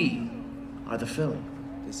 We are the film.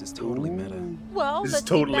 This is totally meta. Well, This is let's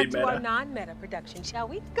totally get back to our meta. non-meta production, shall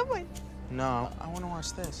we? Come on. No, I want to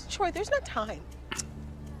watch this. Troy, there's not time.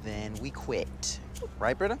 Then we quit.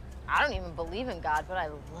 Right, Britta? I don't even believe in God, but I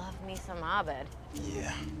love me some Abed.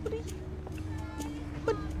 Yeah.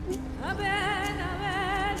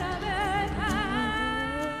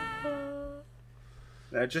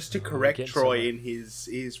 Now, just to correct get Troy some. in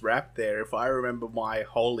his rap there, if I remember my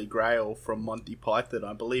holy grail from Monty Python,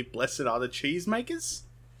 I believe "Blessed are the cheesemakers."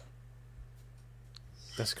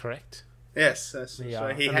 That's correct. Yes, that's The, so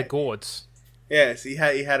and the gourds. Yes, he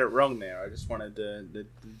had it wrong there. I just wanted to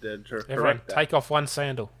Everyone, correct that. take off one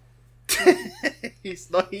sandal.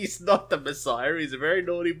 He's not the Messiah. He's a very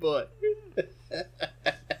naughty boy.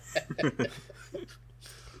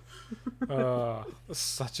 That's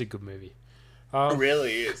such a good movie. It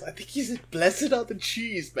really is. I think he said, "Blessed are the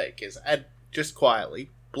cheesemakers," and just quietly,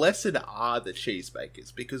 "Blessed are the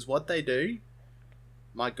cheesemakers," because what they do,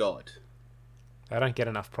 my God, They don't get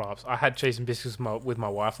enough props. I had cheese and biscuits with my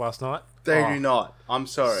wife last night. they do not. I'm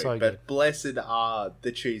sorry, so but good. blessed are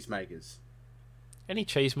the cheesemakers. Any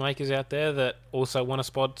cheesemakers out there that also want to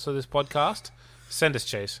sponsor this podcast, send us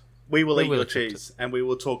cheese. We will eat your accept it. cheese, and we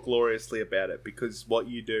will talk gloriously about it because what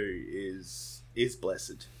you do is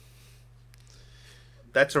blessed.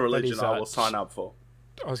 That's a religion I will sign up for.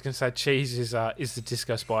 I was going to say cheese is the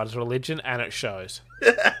Disco Spiders religion, and it shows.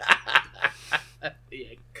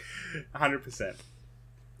 Yeah, 100%.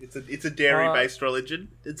 It's a dairy based religion.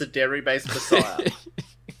 It's a dairy based messiah.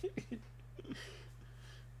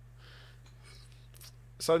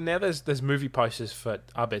 So now there's movie posters for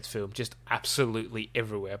Abed's film just absolutely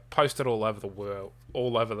everywhere, posted all over the world,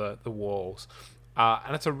 all over the walls,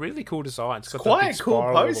 and it's a really cool design. It's got quite the big a cool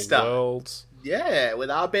spiral of the poster. worlds. Yeah,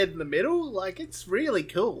 with Abed in the middle, like it's really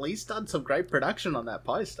cool. He's done some great production on that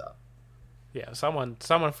poster. Yeah, someone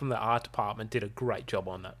from the art department did a great job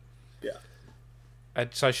on that. Yeah. And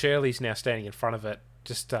so Shirley's now standing in front of it,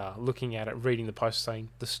 just looking at it, reading the post, saying,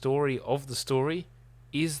 "The story of the story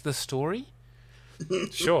is the story."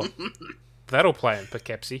 Sure, that'll play in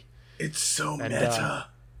Poughkeepsie. It's so meta.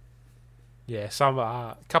 Yeah, some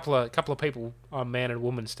couple of people, a man and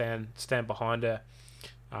woman, stand behind her,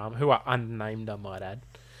 who are unnamed, I might add.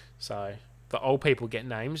 So the old people get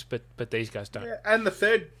names, but these guys don't. Yeah, and the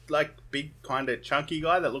third, like, big kind of chunky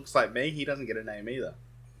guy that looks like me, he doesn't get a name either.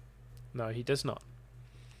 No, he does not.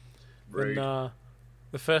 Rude. And,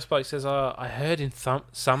 the first bloke says, "I heard in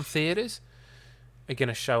some theatres are going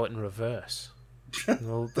to show it in reverse."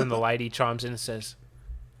 Then the lady chimes in and says,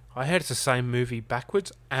 "I heard it's the same movie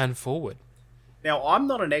backwards and forward." Now, I'm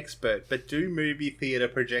not an expert, but do movie theatre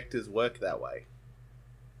projectors work that way?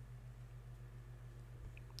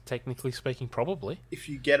 Technically speaking, probably. If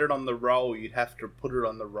you get it on the roll, you'd have to put it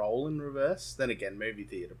on the roll in reverse. Then again, movie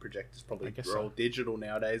theatre projectors probably roll digital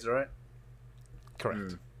nowadays, right?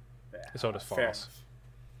 Correct. Yeah, It's all just fair files. enough.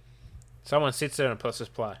 Someone sits there and presses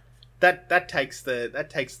play. That takes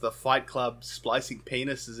the Fight Club splicing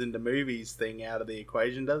penises into movies thing out of the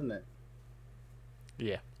equation, doesn't it?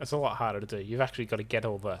 Yeah, it's a lot harder to do. You've actually got to get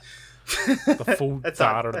all the full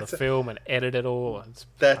data of the film and edit it all. It's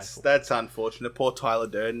painful. That's unfortunate. Poor Tyler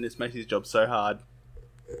Durden. This makes his job so hard.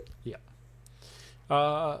 Yeah.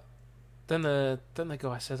 Then the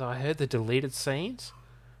guy says, "I heard the deleted scenes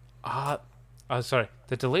are."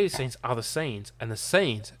 The deleted scenes are the scenes, and the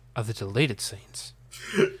scenes are the deleted scenes.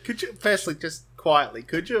 Could you, firstly, just quietly,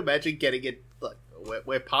 could you imagine getting it, like,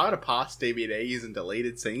 we're part of past DVDs and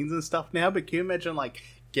deleted scenes and stuff now, but can you imagine, like,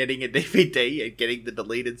 getting a DVD and getting the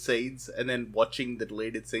deleted scenes, and then watching the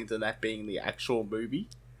deleted scenes and that being the actual movie,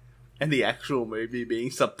 and the actual movie being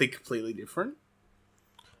something completely different?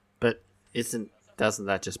 But doesn't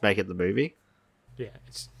that just make it the movie? Yeah,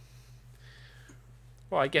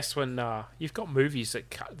 well, I guess when you've got movies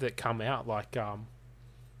that come out, like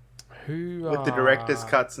with the director's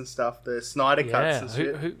cuts and stuff, the Snyder cuts and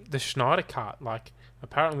shit. The Snyder cut, like,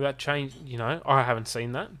 apparently that changed. I haven't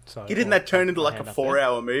seen that. So didn't that turn into like a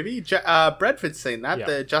 4-hour movie? Bradford's seen that. Yeah.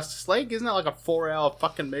 The Justice League, isn't that like a 4-hour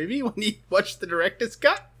fucking movie when you watch the director's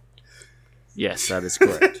cut? Yes, that is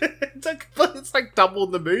correct. It's like double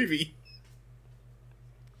the movie.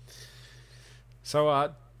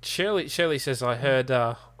 So Shirley says, "I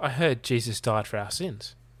heard Jesus died for our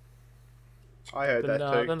sins." I heard that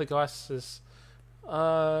too. Then the guy says,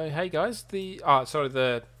 "Hey guys,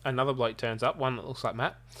 another bloke turns up, one that looks like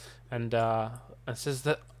Matt, and says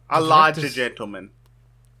that a larger gentleman,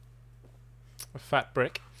 a fat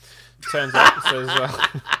brick, turns up and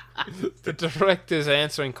says the director's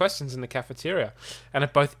answering questions in the cafeteria, and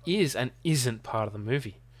it both is and isn't part of the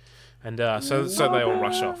movie, and so they all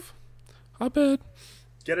rush off. I bet.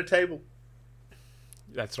 Get a table."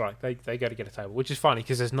 That's right. They go to get a table, which is funny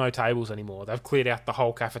because there's no tables anymore. They've cleared out the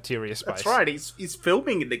whole cafeteria space. That's right. He's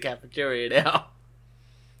filming in the cafeteria now.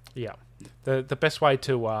 Yeah. The best way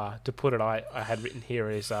to put it, I had written here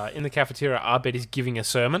is in the cafeteria, Abed is giving a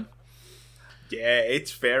sermon. Yeah,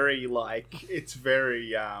 it's very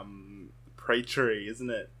preachery, isn't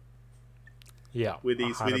it? Yeah. With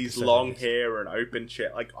his long hair and open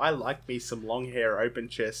chest. Like, I like me some long hair, open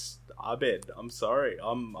chest Abed. I'm sorry.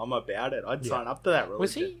 I'm about it. I'd sign up to that religion.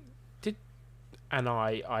 Was he? And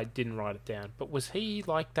I didn't write it down, but was he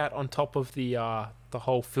like that on top of the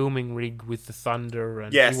whole filming rig with the thunder?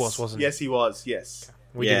 And yes, he was, wasn't he? Yes, he was. Yes,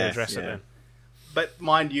 we didn't address it then. But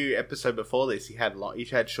mind you, episode before this, he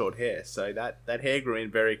had short hair, so that hair grew in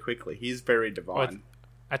very quickly. He's very divine. Well,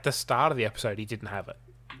 at the start of the episode, he didn't have it.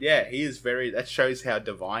 Yeah, he is very. That shows how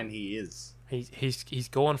divine he is. He's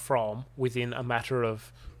gone from within a matter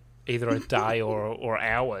of either a day or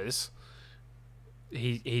hours.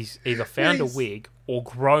 He's either found a wig or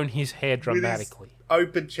grown his hair dramatically.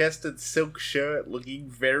 Open-chested silk shirt, looking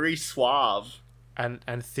very suave, and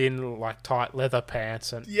thin, like, tight leather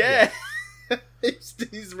pants, and yeah.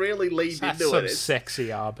 he's really leaned into some it.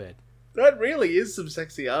 Sexy Abed. That really is some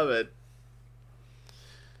sexy Abed.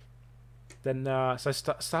 Then so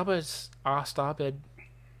Starbird asked Abed,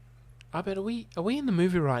 are we in the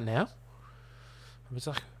movie right now? Abed's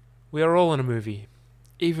like, we are all in a movie,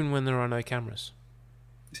 even when there are no cameras.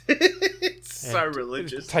 It's so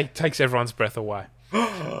religious. It takes everyone's breath away.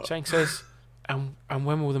 Chang says, and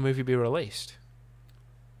when will the movie be released?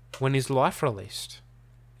 When is life released?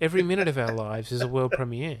 Every minute of our lives is a world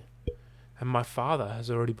premiere, and my father has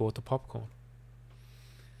already bought the popcorn.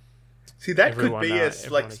 See, that could be a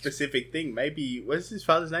specific thing. Maybe, what's his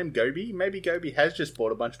father's name? Gobi? Maybe Gobi has just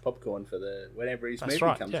bought a bunch of popcorn for whenever his movie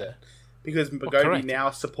comes out. Because Gobi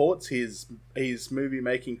now supports his movie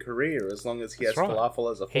making career as long as he has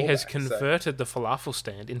falafel as a fallback. He has converted the falafel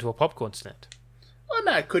stand into a popcorn stand. Oh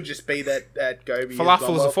no, it could just be that Gobi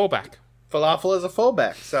falafel as a fallback. Falafel as a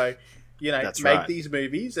fallback. So, make these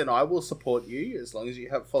movies and I will support you as long as you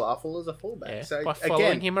have falafel as a fallback. Yeah, so by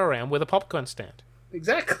following him around with a popcorn stand.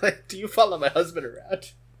 Exactly. Do you follow my husband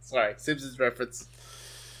around? Sorry, Simpsons reference.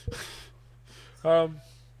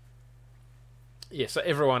 Yeah, so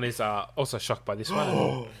everyone is also shocked by this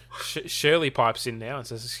one. Shirley pipes in now and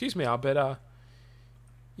says, "Excuse me, Albert,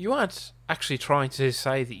 you aren't actually trying to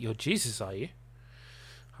say that you're Jesus, are you?"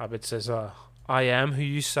 Albert says, "I am who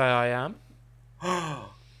you say I am."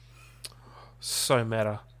 So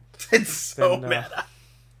meta. It's so meta.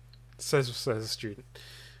 Says a student.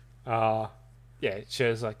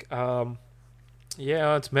 Shirley's like,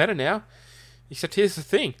 yeah, it's meta now. Except here's the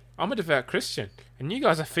thing. I'm a devout Christian, and you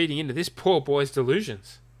guys are feeding into this poor boy's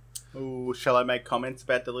delusions. Ooh, shall I make comments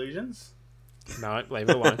about delusions? No, leave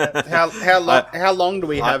it alone. How long do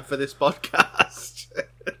we have for this podcast?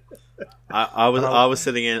 I was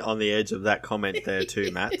sitting on the edge of that comment there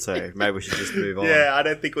too, Matt. So maybe we should just move on. Yeah, I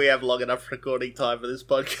don't think we have long enough recording time for this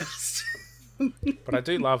podcast. But I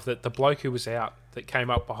do love that the bloke who was out that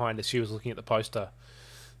came up behind us, she was looking at the poster,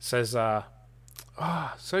 says,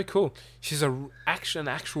 so cool. She's an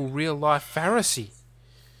actual real life Pharisee.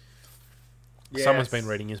 Yes. Someone's been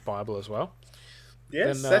reading his Bible as well.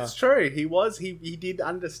 Yes, that's true. He did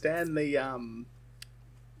understand the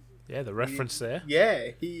the reference there.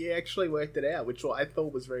 Yeah, he actually worked it out, which I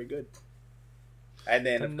thought was very good. And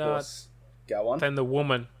then of course, go on. Then the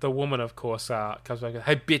woman of course comes back and,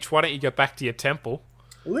 "Hey bitch, why don't you go back to your temple?"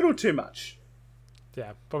 A little too much.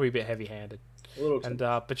 Yeah, probably a bit heavy-handed. A little too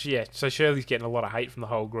much. But yeah, so Shirley's getting a lot of hate from the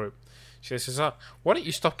whole group. She says, "Why don't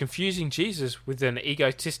you stop confusing Jesus with an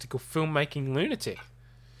egotistical filmmaking lunatic?"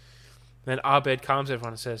 Then Abed calms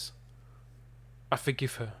everyone and says, "I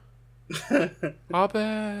forgive her."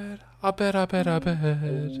 Abed.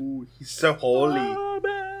 Ooh, he's so holy.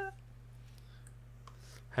 Abed.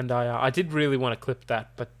 And I did really want to clip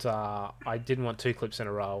that, but I didn't want 2 clips in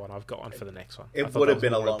a row, and I've got one for the next one. It would have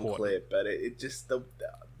been a long clip, but it just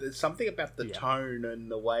there's something about the tone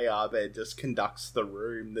and the way Abed just conducts the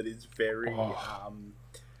room that is very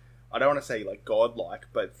I don't want to say like godlike,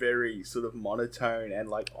 but very sort of monotone, and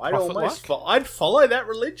like I'd follow that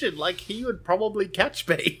religion. Like he would probably catch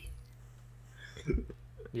me.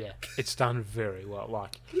 Yeah, it's done very well.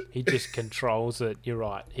 Like he just controls it. You're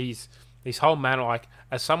right. His whole manner, like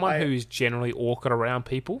as someone who is generally awkward around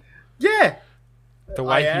people. Yeah, the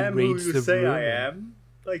way he reads who you the say room. I am.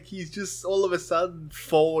 Like he's just all of a sudden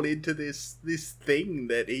fallen into this thing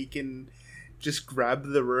that he can just grab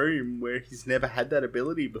the room where he's never had that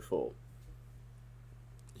ability before.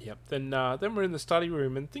 Yep. Then we're in the study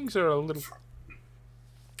room and things are a little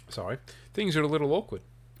awkward.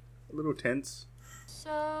 A little tense.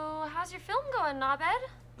 So, how's your film going, Abed?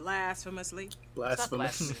 Blasphemously. It's not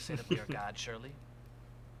blasphemy to say that we are God, Shirley.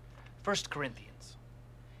 1 Corinthians.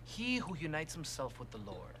 He who unites himself with the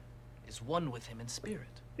Lord is one with him in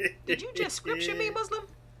spirit. Did you just scripture me, Muslim?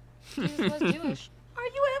 Jesus was Jewish. Are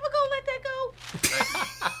you ever gonna let that go?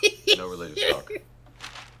 No religious talk.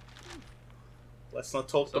 Let's not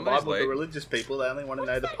talk the Bible to religious people. They only want to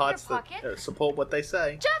know the parts that support what they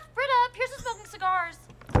say. Jeff, Britta, here's some smoking cigars.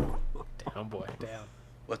 Down, boy, down.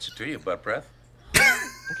 What's it to you, butt breath?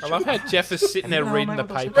 I love how Jeff is sitting there reading the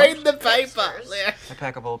paper. Reading the paper. A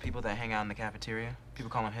pack of old people that hang out in the cafeteria. People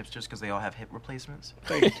call them hipsters because they all have hip replacements.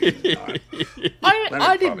 I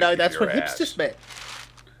didn't know that's what hipsters meant.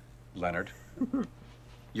 Leonard.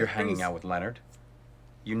 You're hanging out with Leonard.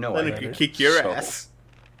 You know Leonard could kick your ass.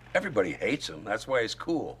 Everybody hates him. That's why he's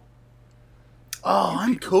cool. Oh,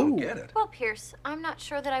 I'm cool. Get it. Well, Pierce, I'm not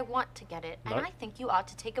sure that I want to get it, and I think you ought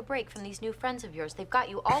to take a break from these new friends of yours. They've got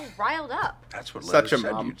you all riled up. That's what Leonard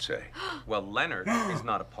said mom. you'd say. Well, Leonard is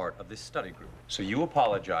not a part of this study group. So you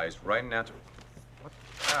apologize right now to...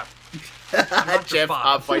 Jeff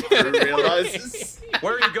halfway through realizes.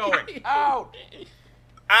 Where are you going? Out!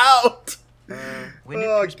 Out! When did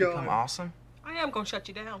Pierce become awesome? I am gonna shut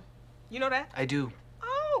you down. You know that? I do.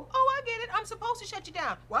 Oh, I get it. I'm supposed to shut you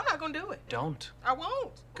down. Well, I'm not gonna do it. Don't. I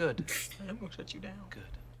won't. Good. I'm gonna shut you down. Good.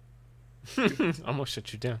 I'm gonna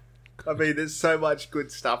shut you down. I mean, there's so much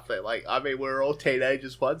good stuff there. Like, I mean, we're all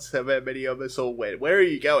teenagers once. How many of us all went, where are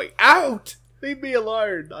you going? Out! Leave me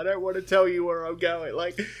alone. I don't want to tell you where I'm going.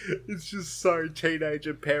 Like, it's just so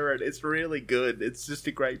teenager parent. It's really good. It's just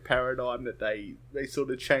a great paradigm that they sort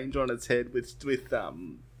of change on its head with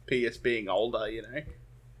PS being older, you know?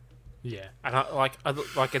 Yeah, and I like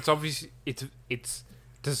it's obvious. It's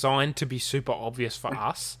designed to be super obvious for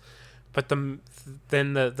us, but then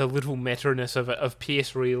the little meta-ness of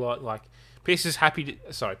Pierce Pierce is happy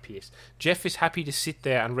to... Sorry, Pierce. Jeff is happy to sit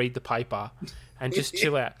there and read the paper and just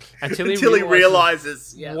chill out until he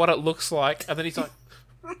realizes what it looks like, and then he's like,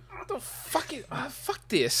 "What the fuck is... fuck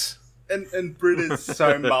this." And Britta's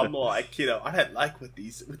so mum-like, you know, I don't like what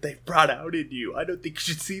they've brought out in you. I don't think you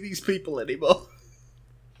should see these people anymore.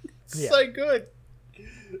 It's so good.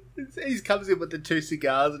 He comes in with the 2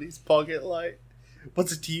 cigars in his pocket, like,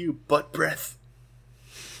 what's it to you? Butt breath.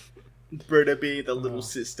 Britta being the little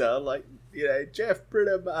sister, like, you know, Jeff,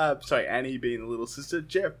 Britta, Annie being the little sister,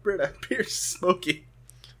 Jeff, Britta, Pierce smoking.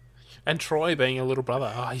 And Troy being a little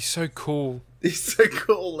brother. Oh, he's so cool. He's so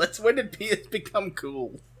cool. When did Pierce become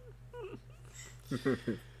cool?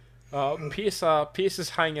 Pierce is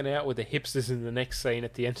hanging out with the hipsters in the next scene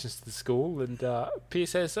at the entrance to the school, and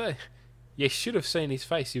Pierce says, "You should have seen his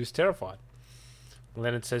face. He was terrified."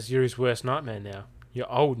 Leonard says, "You're his worst nightmare now.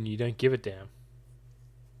 You're old and you don't give a damn."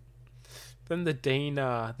 Then the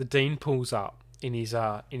dean pulls up in his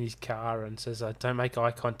car and says, "Don't make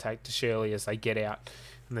eye contact" to Shirley as they get out,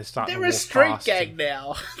 and they start. They're a street gang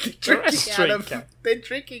now. They're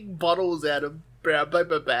drinking bottles out of brown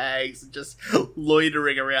paper bags and just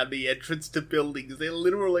loitering around the entrance to buildings. They're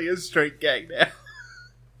literally a street gang now.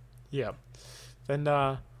 Yeah. Then,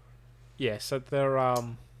 so they're,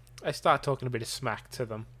 I start talking a bit of smack to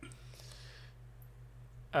them.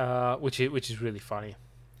 Which is really funny.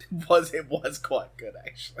 It was quite good,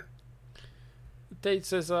 actually. Dean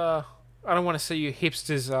says, "I don't want to see you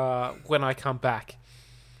hipsters, when I come back.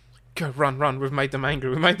 Go, run, we've made them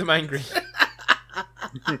angry.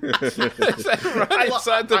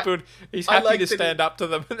 Inside the boot, he's happy to stand up to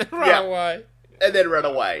them and then run away. And then run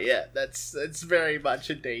away, yeah. That's very much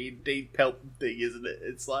a Dean Pelton thing, isn't it?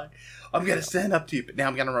 It's like, I'm going to stand up to you, but now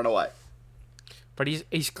I'm going to run away. But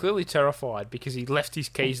he's clearly terrified because he left his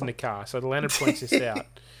keys in the car, so Leonard points this out.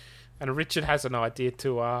 And Richard has an idea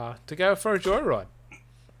to go for a joyride.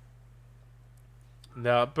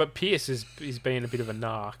 No, but Pierce is being a bit of a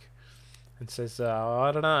narc and says,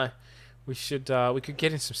 "I don't know. We could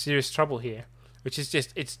get in some serious trouble here," which is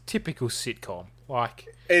it's typical sitcom. Like,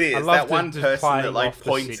 it is that one person that like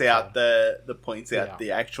points out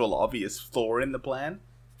the actual obvious flaw in the plan.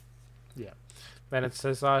 Yeah. Then it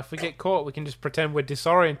says, "If we get caught, we can just pretend we're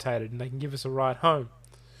disorientated and they can give us a ride home."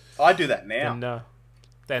 I do that now. And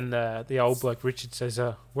then the old bloke Richard says,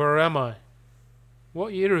 "Where am I?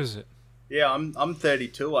 What year is it?" Yeah, I'm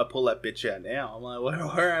 32. I pull that bitch out now. I'm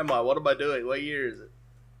like, where am I? What am I doing? What year is it?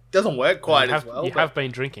 Doesn't work quite as well. You have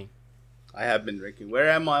been drinking. I have been drinking. Where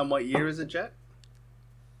am I and what year is it, Jack?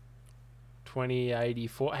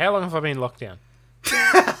 2084. How long have I been locked down?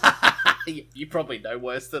 You probably know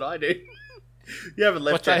worse than I do. You haven't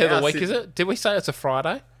left. What day of the week is it? Did we say it's a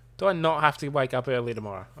Friday? Do I not have to wake up early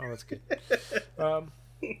tomorrow? Oh, that's good.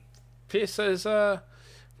 Pierce says,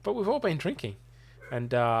 "But we've all been drinking." And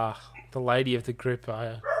the lady of the group,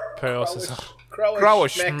 Pearl, says, "Grow a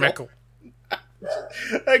schmeckle."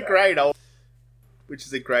 Which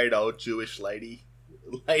is a great old Jewish lady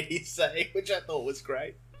saying, which I thought was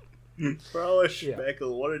great. Grow a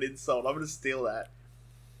schmeckle. What an insult. I'm going to steal that.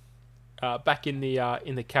 Back in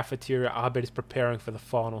the cafeteria, Abed is preparing for the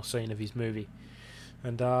final scene of his movie.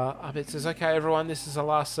 And Abed says, "Okay, everyone, this is the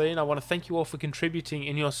last scene. I want to thank you all for contributing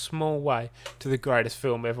in your small way to the greatest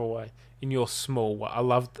film ever. In your small way." I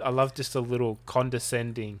love just a little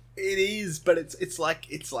condescending. It is, but it's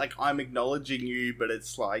like I'm acknowledging you, but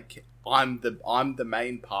it's like I'm the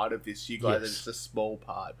main part of this. You guys are just a small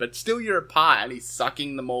part, but still you're a part, and he's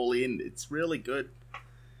sucking them all in. It's really good.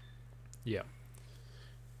 Yeah.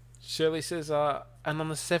 Shirley says, and on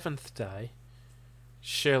the 7th day,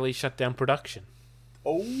 Shirley shut down production.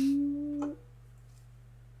 Oh.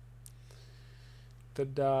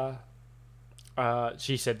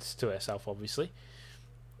 She said this to herself, obviously.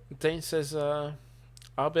 Dean says,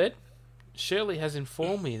 "Abed, Shirley has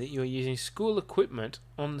informed me that you are using school equipment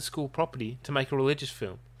on the school property to make a religious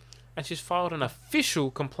film, and she's filed an official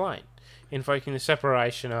complaint invoking the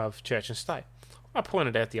separation of church and state." I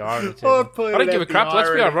pointed out the irony to them. I don't give a crap. Let's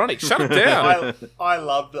be ironic. Shut it down. I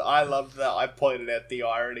loved that. I pointed out the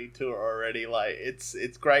irony to her already. Like,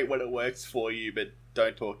 it's great when it works for you, but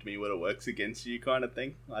don't talk to me when it works against you, kind of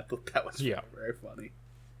thing. I thought that was very funny.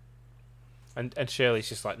 And Shirley's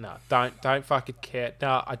just like, "No, don't fucking care.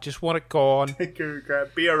 No, I just want it gone."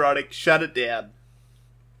 Be ironic. Shut it down.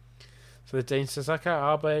 So the dean says, "Okay,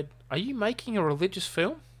 Abed, are you making a religious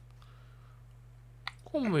film?"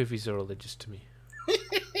 All movies are religious to me.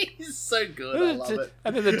 He's so good. I love it.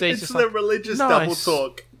 And then the dean's it's just the like, religious nice. double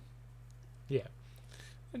talk. Yeah.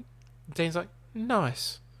 And the dean's like,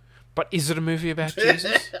 "Nice. But is it a movie about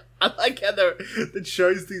Jesus? I like how it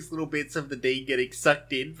shows these little bits of the Dean getting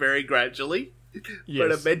sucked in very gradually, Yes.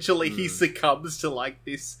 but eventually he succumbs to like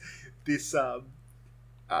this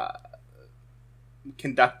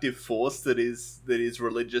conductive force that is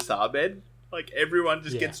religious Abed. Like everyone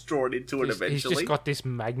just gets drawn into it eventually. He's just got this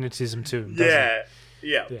magnetism to him. Doesn't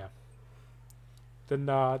he? Yeah. Then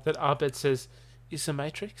that Abed says, "Is the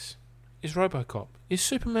Matrix? Is RoboCop? Is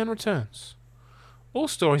Superman Returns? All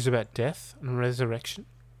stories about death and resurrection."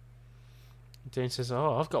 Dean says,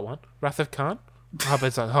 "Oh, I've got one. Wrath of Khan."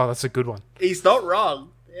 Abed's like, "Oh, that's a good one." He's not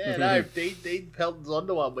wrong. Yeah, no, Dean Pelton's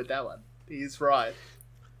onto one with that one. He's right.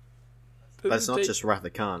 But it's not just Wrath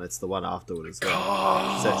of Khan, it's the one afterward as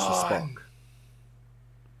well. Search for Spock.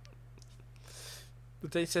 But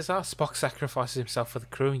Dean says, Spock sacrifices himself for the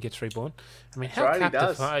crew and gets reborn. I mean, That's how right, he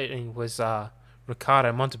does. captivating was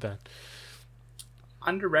Ricardo Montalban?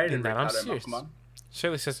 Underrated In that, I'm Ricardo serious. Montalban.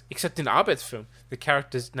 Shirley says, except in Abed's film, the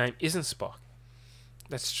character's name isn't Spock.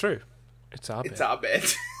 That's true. It's Abed. It's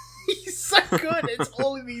Abed. He's so good. It's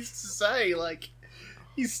all he needs to say. Like,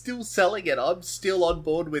 he's still selling it. I'm still on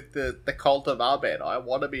board with the cult of Abed. I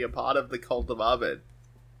want to be a part of the cult of Abed.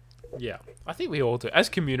 Yeah, I think we all do. As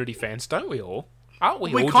community fans, don't we all? Aren't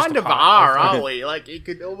we? We all kind just a of part are, of aren't we? Like, it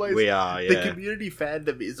could almost. We are, The yeah. community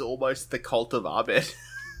fandom is almost the cult of Abed.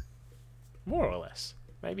 More or less.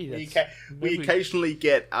 Maybe We, that's. we occasionally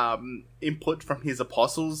get input from his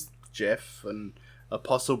apostles, Jeff and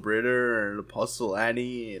Apostle Britta and Apostle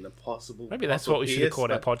Annie and Apostle. Maybe that's Apostle what we should have Pierce,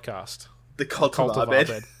 called our but podcast. The cult of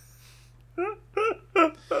Abed.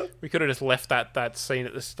 We could have just left that scene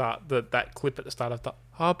at the start, that clip at the start of the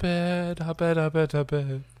Abed.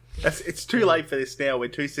 It's too late for this now. We're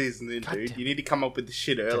 2 seasons in, dude. You need to come up with the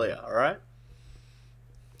shit earlier, alright?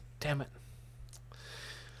 Damn it.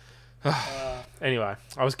 Anyway,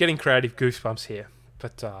 I was getting creative goosebumps here,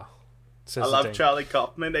 but says I the love Dean. Charlie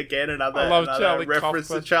Kaufman. Again, another Charlie reference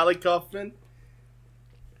Kaufman. to Charlie Kaufman.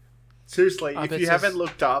 Seriously, I if bet you says- haven't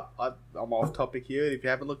looked up, I'm off topic here. If you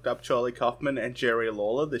haven't looked up Charlie Kaufman and Jerry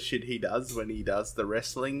Lawler, the shit he does when he does the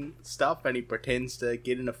wrestling stuff and he pretends to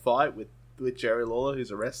get in a fight with Jerry Lawler, who's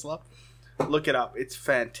a wrestler, look it up. It's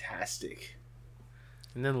fantastic.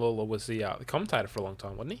 And then Lawler was the commentator for a long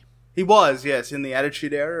time, wasn't he? He was, yes, in the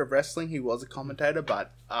Attitude Era of wrestling, he was a commentator,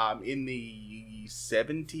 but in the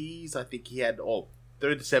 70s, I think he had,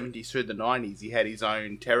 through the 70s, through the 90s, he had his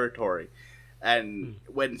own territory. And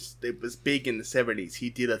when it was big in the 70s, he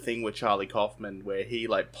did a thing with Charlie Kaufman where he,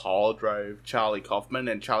 like, pile drove Charlie Kaufman,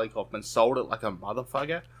 and Charlie Kaufman sold it like a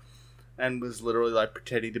motherfucker, and was literally, like,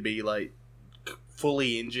 pretending to be, like,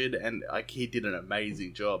 fully injured, and, like, he did an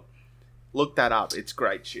amazing job. Look that up. It's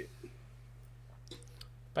great shit.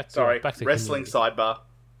 Back to Wrestling community. sidebar.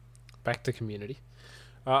 Back to community.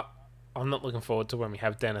 I'm not looking forward to when we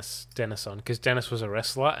have Dennis on, because Dennis was a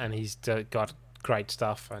wrestler and he's got great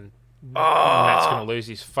stuff, and Matt's going to lose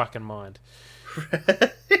his fucking mind.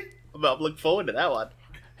 I'm looking forward to that one.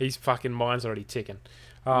 His fucking mind's already ticking.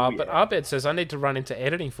 But Abed says, I need to run into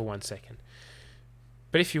editing for 1 second.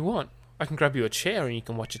 But if you want, I can grab you a chair and you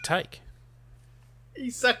can watch a take. He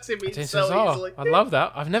sucks him in Dennis so says, easily. I love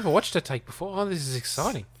that. I've never watched a take before. Oh, this is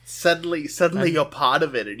exciting. Suddenly you're part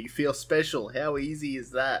of it and you feel special. How easy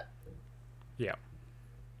is that? Yeah.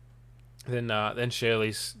 Then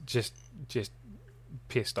Shirley's just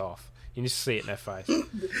pissed off. You just see it in her face.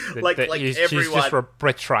 Like she's everyone. just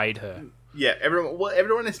betrayed her. Yeah,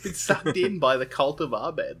 everyone has been sucked in by the cult of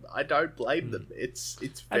Abed. I don't blame them. It's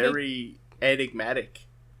very enigmatic.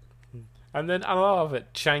 And then I love it.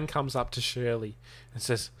 Shane comes up to Shirley and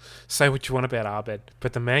says, "Say what you want about Abed,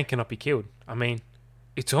 but the man cannot be killed. I mean,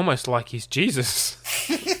 it's almost like he's Jesus."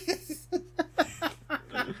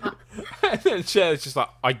 And then Shirley's just like,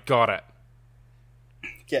 "I got it."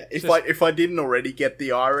 Yeah, if I didn't already get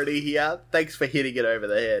the irony here, thanks for hitting it over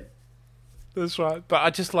the head. That's right. But I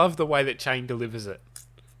just love the way that Shane delivers it.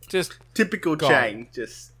 Just typical Shane.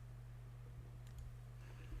 Just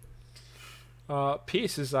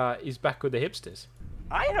Pierce is back with the hipsters.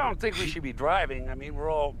 I don't think we should be driving. I mean, we're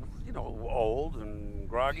all, old and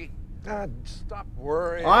groggy. Stop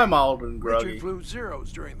worrying. I'm old and groggy. Richard flew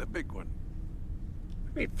zeros during the big one.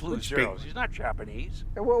 I mean, flew zeros. He's not Japanese.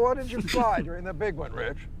 Well, what did you fly during the big one,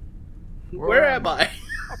 Rich? Where am I?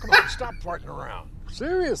 Oh, come on, stop farting around.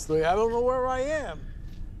 Seriously, I don't know where I am.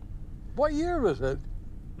 What year was it?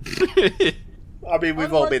 I mean,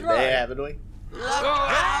 we've all been there, haven't we?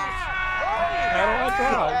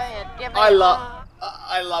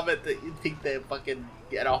 I love it that you think they're fucking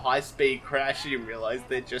at a high speed crash and you realise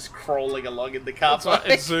they're just crawling along in the car park.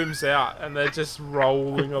 It zooms out and they're just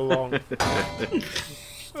rolling along.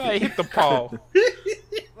 They hit the pole.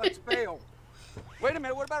 Let's Wait a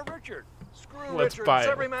minute, what about Richard? Screw Let's Richard. bail. It's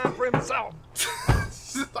every man for himself.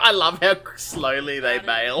 I love how slowly they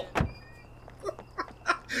bail.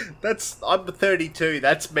 I'm 32.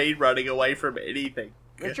 That's me running away from anything.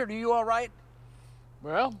 Richard, are you all right?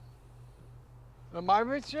 Well, am I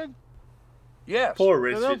Richard? Yes. Poor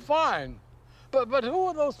Then Richard. I'm fine. But who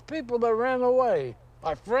are those people that ran away?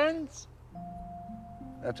 My friends?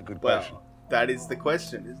 That's a good Well, question. that is the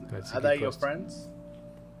question, isn't it? That's a Are good they your question. friends?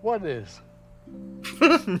 What is?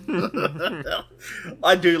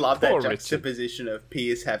 I do love that Poor Richard. juxtaposition of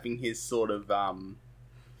Pierce having his sort of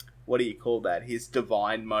what do you call that? His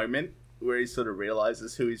divine moment where he sort of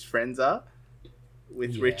realizes who his friends are.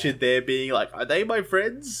 With Yeah. Richard there being like, "Are they my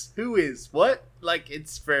friends? Who is what?" Like,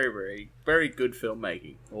 it's very, very, very good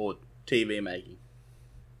filmmaking or TV making.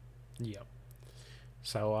 Yep.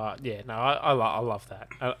 So yeah, no, I love that.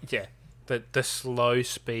 Yeah, the slow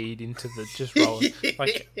speed into the just rolling.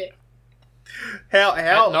 Like, how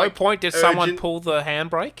at no like, point did someone urgent- pull the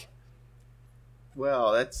handbrake.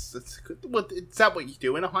 Well, that's good. What is that? What you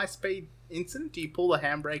do in a high speed incident? Do you pull the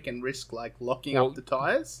handbrake and risk like locking up the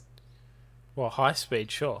tires? Well, high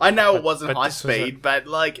speed, sure. I know But- it wasn't but high this was speed, but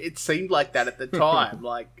like it seemed like that at the time.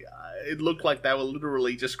 Like it looked like they were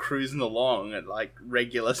literally just cruising along at like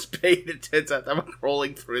regular speed. It turns out they were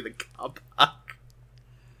crawling through the car park.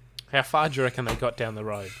 How far do you reckon they got down the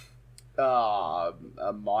road? A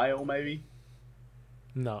mile maybe.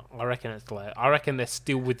 No, I reckon it's less. I reckon they're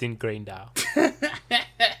still within Greendale.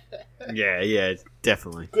 Yeah,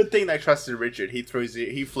 definitely. Good thing they trusted Richard. He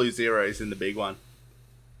flew zeros in the big one.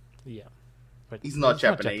 Yeah, but He's not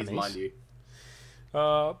Japanese, mind you.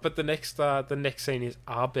 But the next scene is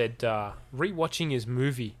Abed rewatching his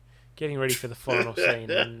movie, getting ready for the final scene,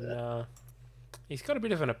 and he's got a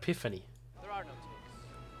bit of an epiphany. There are no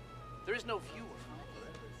takes. There is no viewer.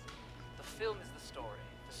 The film is the story.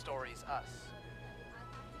 The story is us.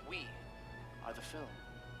 We are the film.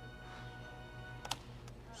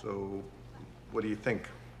 So, what do you think?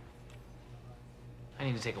 I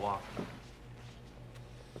need to take a walk.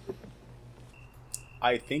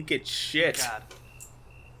 I think it's shit. God.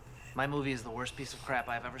 My movie is the worst piece of crap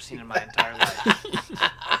I've ever seen in my entire life.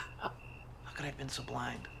 How could I have been so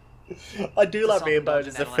blind? I do love Self-indulgent Ambo as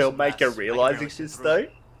a adolescent mess. filmmaker I realizing can barely sit this through though.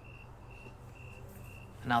 it.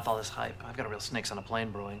 And now with all this hype, I've got a real snakes on a plane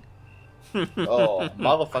brewing. Oh, Critics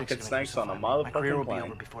motherfucking are gonna snakes on a crucify me. My career will motherfucking be over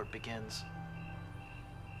plane. before it begins.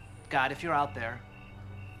 God, if you're out there,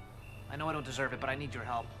 I know I don't deserve it, but I need your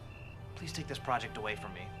help. Please take this project away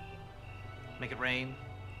from me. Make it rain.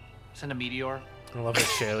 Send a meteor. I love that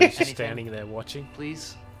Shirley's just Anything. standing there watching.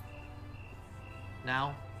 Please.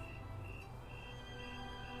 Now.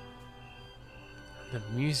 The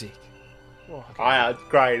music. It's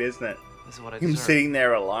great, isn't it? This is what I Him deserve. sitting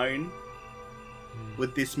there alone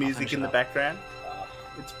with this music finish in it the up. background.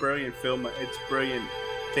 It's brilliant film. It's brilliant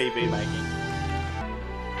TV making.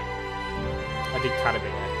 I did cut a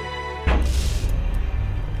bit out.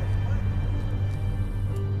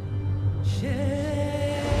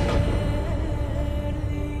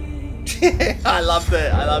 I love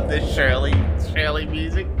the Shirley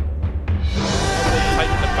music.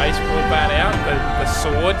 Taking the baseball bat out, the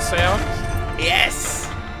sword sound. Yes,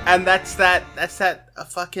 and that's that a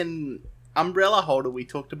fucking umbrella holder we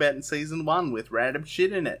talked about in season 1 with random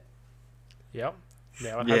shit in it. Yep.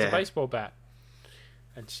 Now it has Yeah. a baseball bat,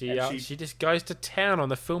 and she just goes to town on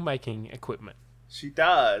the filmmaking equipment. She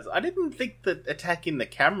does. I didn't think that attacking the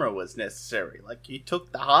camera was necessary. Like, you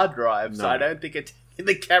took the hard drive, so No. I don't think attacking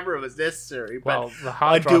the camera was necessary. But Well, the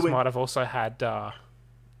hard I drives do might have also had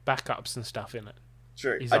backups and stuff in it.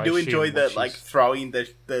 True. Is I do assume enjoy what that, she's- like, throwing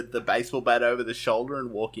the baseball bat over the shoulder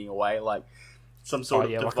and walking away like some sort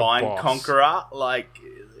of like a divine boss. conqueror. Like,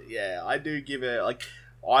 yeah, I do give her, like,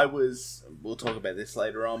 we'll talk about this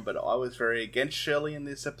later on, but I was very against Shirley in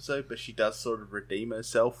this episode, but she does sort of redeem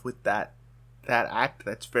herself with that act.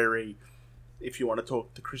 That's very, if you want to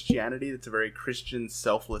talk to Christianity, that's a very Christian,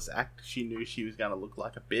 selfless act. She knew she was going to look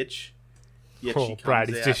like a bitch. Yet Poor she comes Brad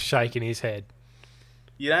is out. just shaking his head.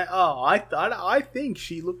 You know, I think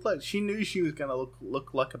she looked like she knew she was gonna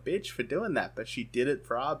look like a bitch for doing that, but she did it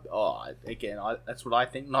for that's what I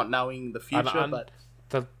think, not knowing the future. And but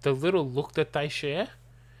the little look that they share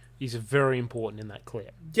is very important in that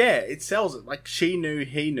clip. yeah, it sells it. Like, she knew,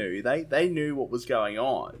 he knew, they knew what was going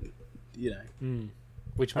on. You know,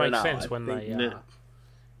 Which I don't makes know, sense I when think-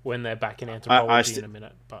 when they're back in anthropology in a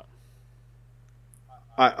minute. But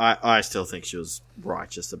I still think she was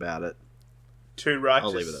righteous about it. too righteous.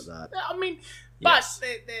 I'll leave it at that. I mean, Yes.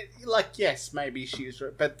 but like, yes, maybe she was,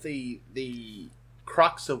 but the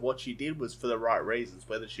crux of what she did was for the right reasons,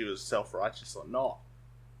 whether she was self-righteous or not.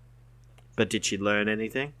 But did she learn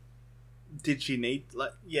anything? Did she need?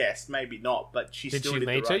 Yes, maybe not. But she Did still she did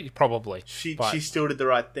need the right. to? Probably. She but- still did the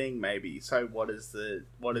right thing, maybe. So what is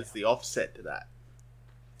the offset to that?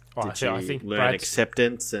 Oh, Did she I think learn Brad's-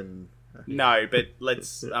 acceptance and... No, but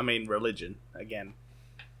religion again.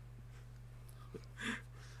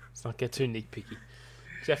 Let's not get too nitpicky.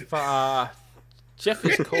 Jeff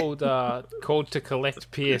is called to collect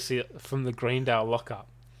Pierce from the Greendale lockup.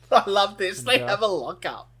 I love this. They Yeah. have a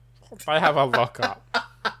lockup. They have a lockup.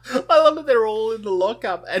 I love that they're all in the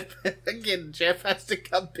lockup, and again, Jeff has to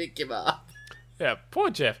come pick him up. Yeah, poor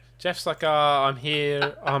Jeff. Jeff's like, I'm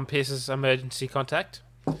here. I'm Pierce's emergency contact.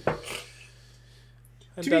 And,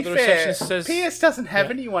 To be the fair, receptionist says, Pierce doesn't have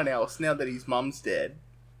Yeah. anyone else now that his mum's dead.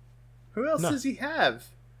 Who else No. does he have?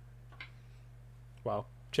 Well,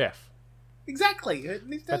 Jeff. Exactly.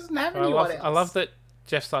 He doesn't have I anyone love, else. I love that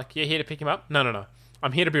Jeff's like, you're here to pick him up? No.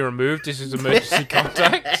 I'm here to be removed. This is emergency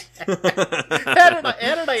contact. How did I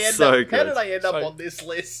end up So- on this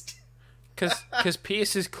list? Because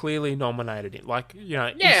Pierce is clearly nominated. Yeah,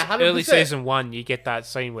 it's 100%. early season 1, you get that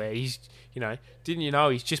scene where he's, didn't you know,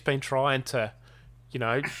 he's just been trying to,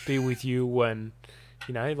 be with you and,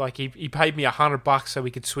 he paid me $100 so we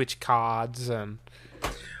could switch cards and.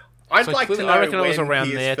 I'd So like to clearly, know I reckon when it was around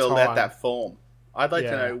Pierce their filled time. out that form. I'd like to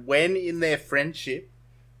Yeah. know when in their friendship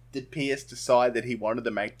did Pierce decide that he wanted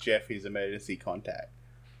to make Jeff his emergency contact?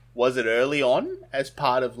 Was it early on as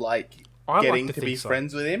part of getting to be think so.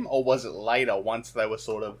 friends with him, or was it later once they were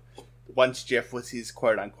once Jeff was his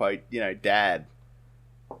quote unquote dad?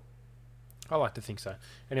 I like to think so.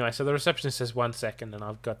 Anyway, so the receptionist says 1 second, and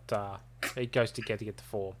I've got he goes to get the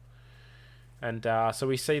form, and so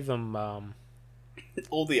we see them.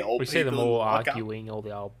 All the old we see them people all lock up. arguing. All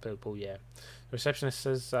the old people, yeah. The receptionist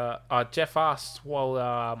says, Jeff asks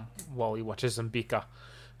while he watches them bicker,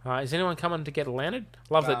 is anyone coming to get Leonard?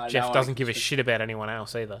 Love that Jeff no, doesn't give a shit about anyone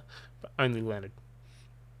else either, but only Leonard.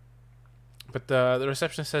 But the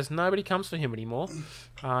receptionist says nobody comes for him anymore.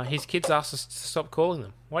 His kids asked us to stop calling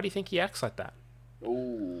them. Why do you think he acts like that?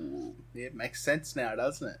 Ooh, yeah, it makes sense now,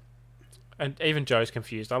 doesn't it? And even Joe's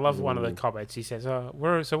confused. I love one of the comments. He says,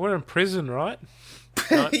 we're in prison, right?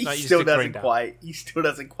 No, He no, you still just doesn't agreed quite. He still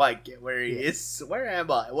doesn't quite get where he is. Where am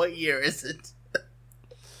I? What year is it?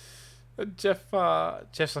 And Jeff's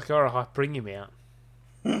like, all right, bring him out.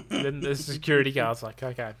 Then the security guard's like,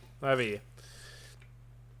 okay, over here.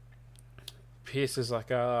 Pierce is like,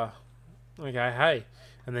 okay, hey.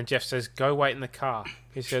 And then Jeff says, go wait in the car.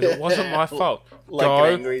 He says, it wasn't my fault. Like an Go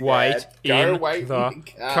angry wait dad. in Go wait the in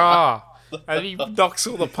the car. car. And he knocks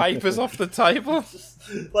all the papers off the table.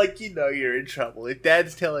 You're in trouble. If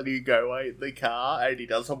Dad's telling you go wait in the car and he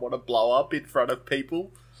doesn't want to blow up in front of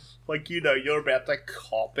people, you're about to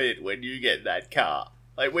cop it when you get in that car.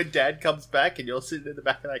 When Dad comes back and you're sitting in the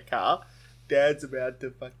back of that car, Dad's about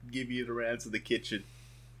to fucking give you the rounds of the kitchen.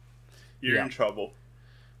 You're in trouble.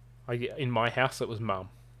 In my house, it was Mum.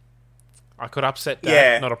 I could upset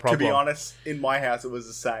Dad, not a problem. To be honest, in my house it was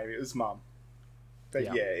the same. It was Mum. But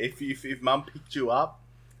Yeah. if Mum picked you up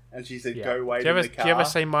and she said go wait do you in the car. Do you ever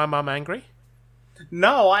see my mum angry?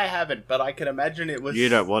 No, I haven't, but I can imagine it was. You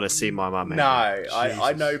don't want to see my mum No,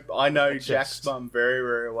 angry. I know Jack's mum very,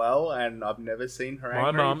 very well, and I've never seen her My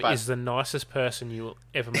angry. mum but is the nicest person you will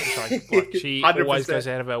ever meet. Like she 100%. always goes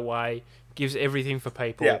out of her way, gives everything for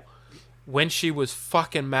people. Yeah. When she was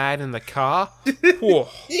fucking mad in the car, whoa,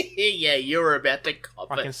 yeah, you're about to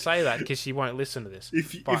cop I it. can say that because she won't listen to this.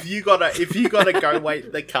 If you gotta go wait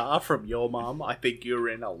in the car from your mum, I think you're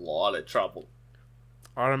in a lot of trouble.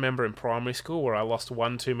 I remember in primary school where I lost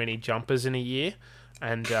one too many jumpers in a year,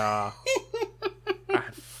 and I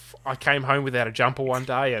came home without a jumper one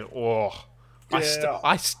day, and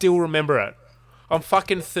I still remember it. I'm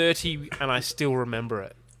fucking 30 and I still remember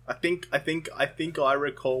it. I think I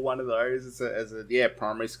recall one of those as a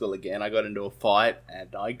primary school again. I got into a fight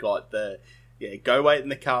and I got go wait in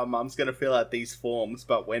the car. Mum's gonna fill out these forms,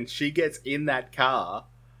 but when she gets in that car,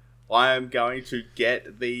 I am going to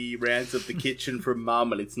get the rounds of the kitchen from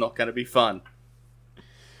Mum, and it's not going to be fun.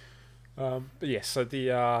 But yeah, so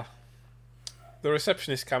the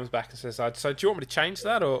receptionist comes back and says, "So do you want me to change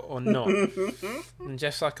that or not?" And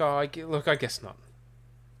Jeff's like, I guess not.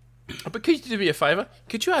 But could you do me a favour?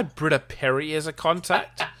 Could you add Britta Perry as a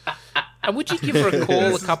contact? And would you give her a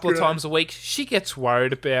call a couple of times a week? She gets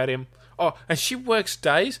worried about him. Oh, and she works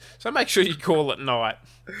days, so make sure you call at night.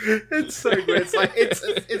 It's so good.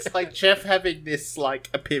 It's like Jeff having this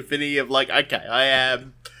epiphany of okay,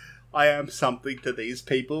 I am something to these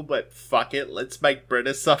people, but fuck it, let's make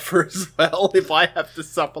Britta suffer as well. If I have to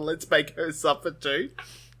suffer, let's make her suffer too.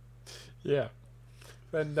 Yeah.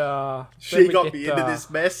 And she got me into this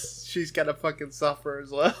mess. She's gonna fucking suffer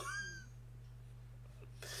as well.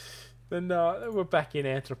 Then we're back in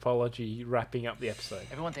anthropology, wrapping up the episode.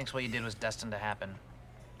 Everyone thinks what you did was destined to happen.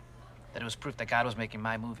 That it was proof that God was making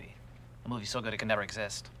my movie. A movie so good it could never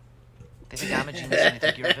exist. They think I'm a genius and they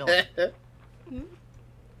think you're a villain.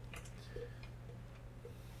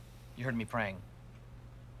 You heard me praying.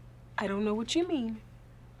 I don't know what you mean.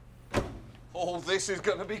 Oh, this is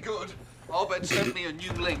gonna be good. Albert sent me a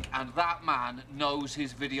new link, and that man knows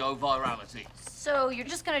his video virality. So you're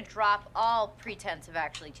just gonna drop all pretense of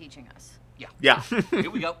actually teaching us? Yeah. Here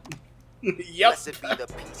we go. Yep. Blessed be the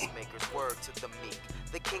peacemakers, word to the meek.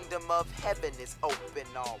 The kingdom of heaven is open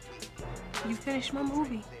all week. You finished my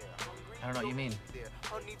movie. I don't know what you mean.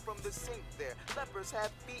 Honey from the sink there. Lepers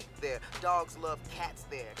have feet there. Dogs love cats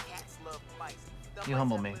there. Cats love mice. You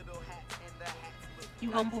humble me.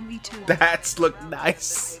 You humble me too. The hats look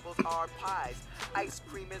nice. The tables are pies. Ice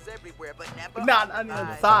cream is everywhere, but never Not on the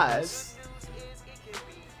thighs.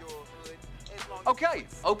 Okay,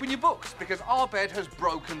 open your books, because Abed has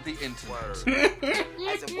broken the internet.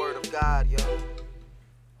 As in word of God, yo.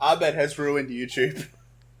 Abed has ruined YouTube.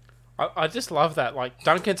 I just love that. Like,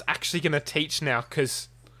 Duncan's actually going to teach now because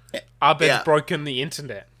Abed's broken the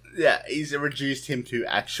internet. Yeah, he's reduced him to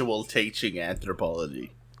actual teaching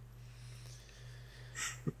anthropology.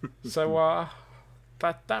 So,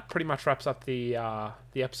 that pretty much wraps up the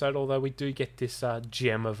episode. Although we do get this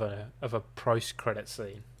gem of a post-credit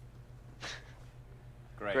scene.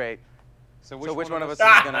 Great. So which one of us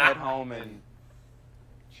is going to head home and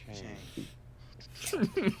change?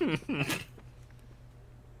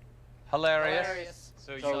 Hilarious.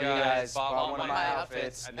 So you guys bought one of my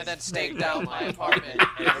outfits and then staked out my apartment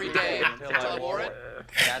every day until I wore it.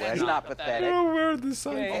 That's not pathetic. Oh, we're the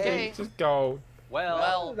same thing. Just go.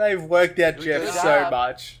 Well, they've worked out Jeff so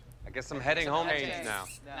much. I guess I'm heading home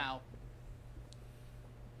now.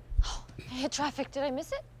 I hit traffic. Did I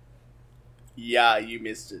miss it? Yeah, you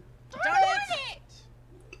missed it. Darn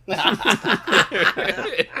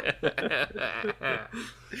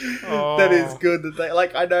That is good that they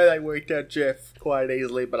I know they worked out Jeff quite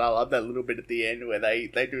easily, but I love that little bit at the end where they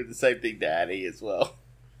do the same thing to Annie as well.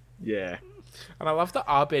 Yeah. And I love that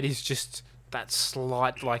Abed is just that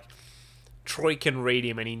slight, Troy can read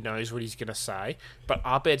him and he knows what he's going to say, but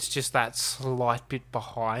Abed's just that slight bit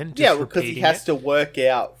behind. Yeah, because he has to work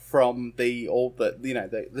out from the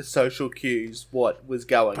social cues what was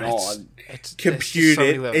going on. Compute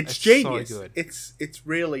it. It's genius. So good. It's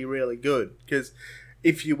really, really good because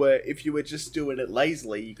if you were just doing it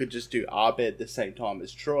lazily, you could just do Abed the same time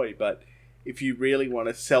as Troy. But if you really want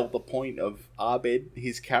to sell the point of Abed,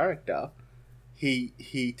 his character,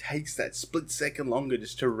 he takes that split second longer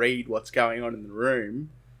just to read what's going on in the room,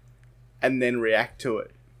 and then react to it.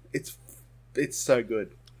 It's so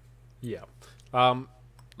good. Yeah.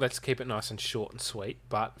 Let's keep it nice and short and sweet.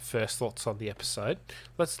 But first thoughts on the episode.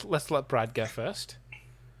 Let's let Brad go first.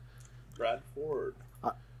 Brad Ford.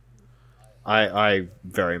 I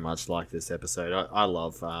very much like this episode. I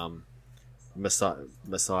love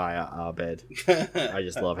Messiah Abed. I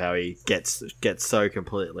just love how he gets so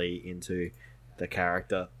completely into the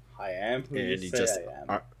character. I am who you say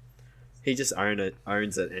I am. He just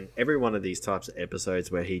owns it, and every one of these types of episodes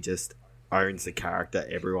where he just owns the character,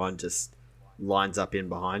 everyone just lines up in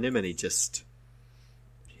behind him, and he just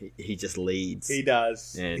leads. He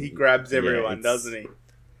does. And he grabs everyone, doesn't he?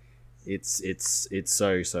 It's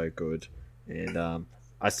so good, and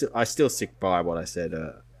I still stick by what I said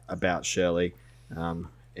about Shirley,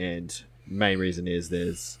 and main reason is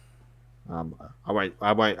there's I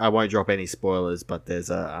won't drop any spoilers, but there's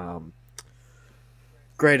a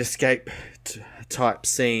Great Escape type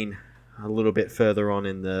scene a little bit further on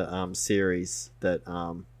in the series that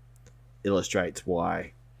illustrates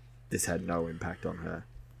why this had no impact on her.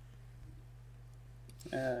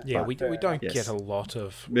 We don't get a lot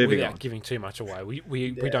of, without giving too much away,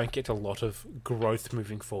 we don't get a lot of growth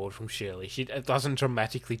moving forward from Shirley. It doesn't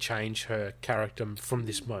dramatically change her character from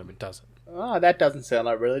this moment, does it? Oh, that doesn't sound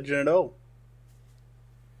like religion at all.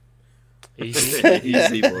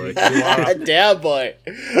 Easy boy. Down boy.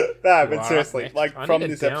 No, but seriously, from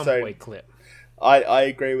this episode, I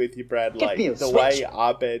agree with you, Brad. The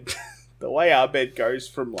way Abed goes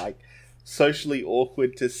from socially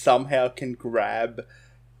awkward to somehow can grab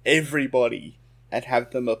everybody and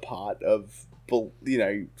have them a part of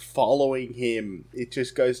following him. It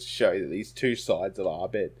just goes to show that these two sides of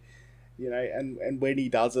Abed. And when he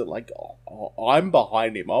does it, I'm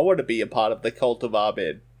behind him. I want to be a part of the cult of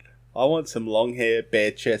Abed. I want some long hair,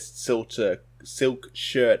 bare chest, silk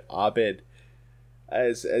shirt Abed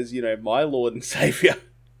as my Lord and Savior.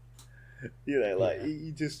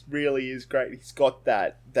 He just really is great. He's got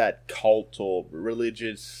that cult or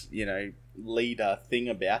religious, leader thing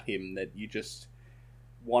about him that you just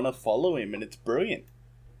want to follow him, and it's brilliant.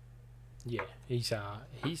 Yeah, he's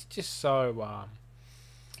just so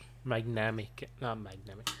magnetic.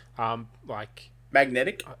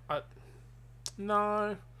 Magnetic?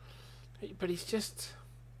 No, but he's just.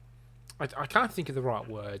 I can't think of the right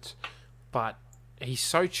words, but he's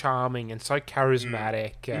so charming and so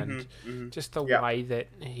charismatic, and just the way that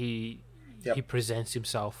he presents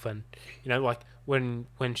himself, and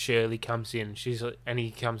when Shirley comes in, and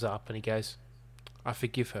he comes up and he goes, "I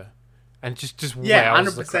forgive her," and just wows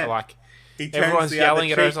 100%. Everyone's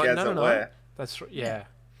yelling at her. It's like, no, that's yeah.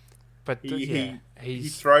 But he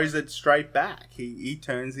throws it straight back. He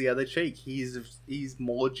turns the other cheek. He's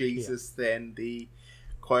more Jesus than the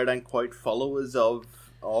quote unquote followers of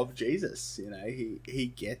Jesus.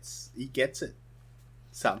 He gets it.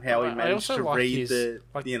 Somehow he managed to read the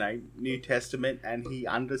New Testament, and he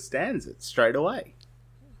understands it straight away.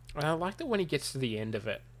 And I like that when he gets to the end of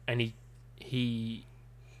it, and he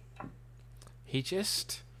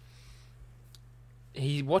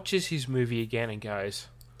watches his movie again and goes,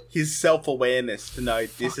 his self-awareness to know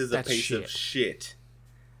this is a piece of shit.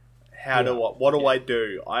 What do I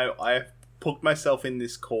do? I put myself in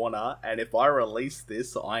this corner, and if I release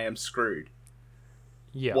this, I am screwed.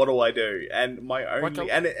 Yeah. What do I do? And my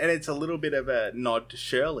only and it's a little bit of a nod to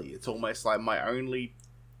Shirley. It's almost like my only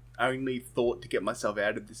thought to get myself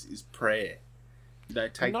out of this is prayer.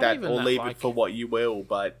 Take that or leave it for what you will,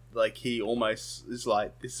 but he almost is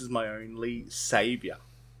like, this is my only savior.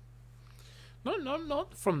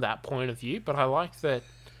 Not from that point of view, but I like that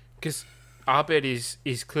because Abed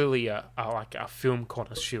is clearly a film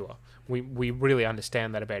connoisseur. We really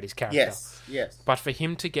understand that about his character. Yes. But for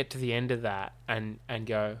him to get to the end of that and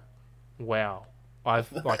go, wow, a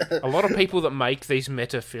lot of people that make these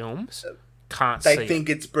meta films can't see. They think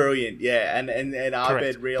it's brilliant, yeah. And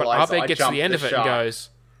Abed realizes, but Abed gets to the end of it and goes,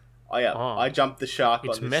 I jumped the shark on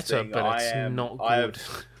this meta, thing. But it's not good.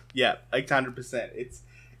 100%.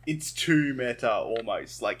 It's too meta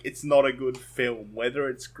almost. It's not a good film. Whether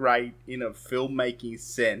it's great in a filmmaking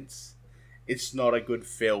sense, it's not a good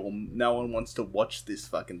film. No one wants to watch this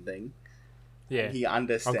fucking thing. Yeah, he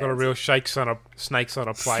understands. I've got a real snakes on a plane.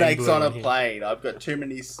 Snakes on a plane. I've got too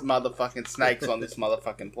many motherfucking snakes on this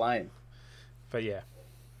motherfucking plane. But yeah.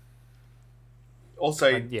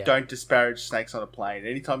 Also, don't disparage snakes on a plane.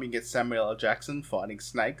 Anytime you get Samuel L. Jackson fighting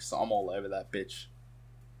snakes, I'm all over that bitch.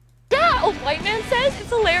 Yeah, old white man says it's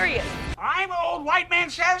hilarious. I'm old white man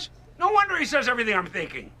says? No wonder he says everything I'm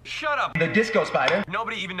thinking. Shut up. The disco spider.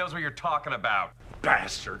 Nobody even knows what you're talking about.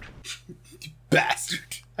 Bastard.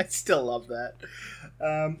 Bastard. I still love that.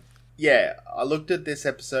 I looked at this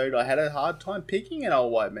episode. I had a hard time picking an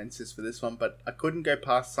old white man says for this one, but I couldn't go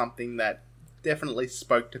past something that definitely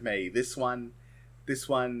spoke to me. This one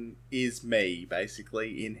is me,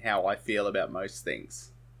 basically, in how I feel about most things.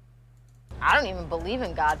 I don't even believe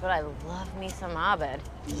in God, but I love me some Abed.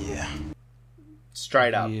 Yeah.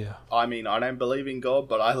 Straight up. Yeah. I mean, I don't believe in God,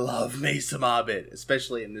 but I love me some Abed,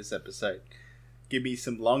 especially in this episode. Give me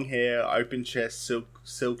some long hair, open chest,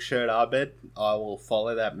 silk shirt Abed. I will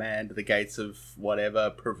follow that man to the gates of whatever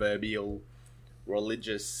proverbial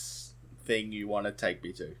religious thing you want to take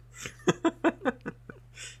me to.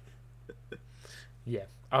 Yeah.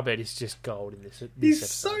 Abed is just gold in this He's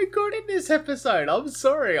episode. So good in this episode. I'm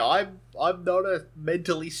sorry. I'm not a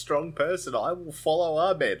mentally strong person. I will follow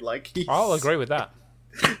Abed. I'll agree with that.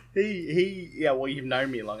 Well, you've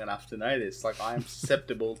known me long enough to know this. I am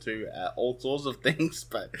susceptible to all sorts of things,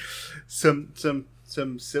 but some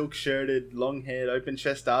silk shirted, long haired, open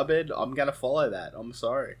chest Abed, I'm gonna follow that. I'm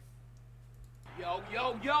sorry. Yo!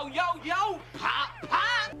 Pop!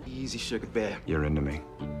 Easy, sugar bear. You're into me.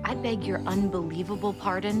 I beg your unbelievable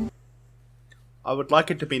pardon. I would like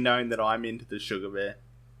it to be known that I'm into the sugar bear.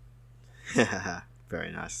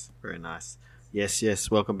 Very nice. Very nice. Yes.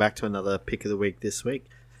 Welcome back to another pick of the week this week.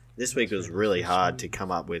 This week was really hard to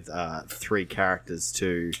come up with 3 characters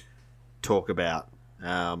to talk about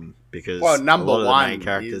because number a lot of one the main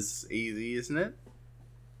characters is easy, isn't it?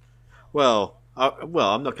 Well,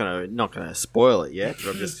 I'm not gonna spoil it yet.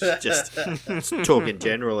 But I'm just talking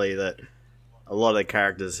generally that a lot of the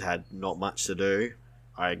characters had not much to do.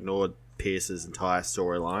 I ignored Pierce's entire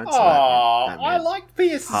storyline. So I liked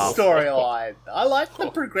Pierce's storyline. I liked the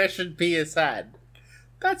progression Pierce had.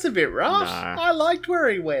 That's a bit rough. No. I liked where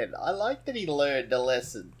he went. I liked that he learned a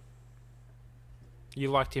lesson.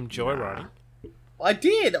 You liked him joyriding? I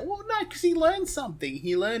did. Well, no, because he learned something.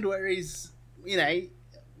 He learned where he's,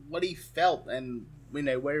 what he felt and,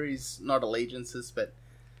 where he's not allegiances, but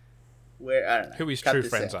where I don't know. Who his cut true this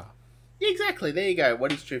friends out. are. Yeah, exactly. There you go.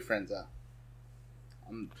 What his true friends are.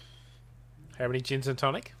 How many gins and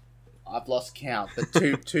tonic? I've lost count, but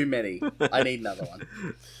too many. I need another one.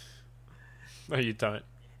 No, you don't.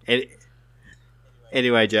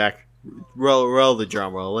 Anyway, Jack, roll the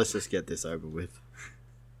drum roll. Let's just get this over with.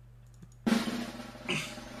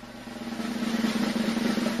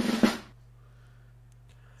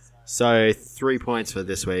 So 3 points for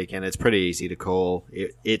this week, and it's pretty easy to call.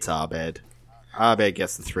 It's Abed. Abed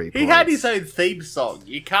gets the 3 points. He had his own theme song.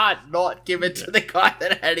 You can't not give it to the guy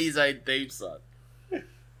that had his own theme song.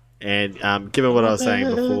 And given what I was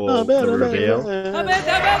saying before the reveal,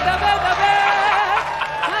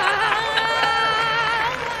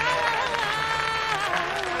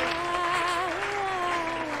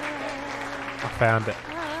 I found it.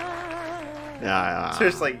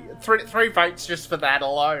 Seriously, three votes just for that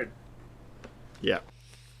alone.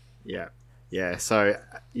 Yeah. So,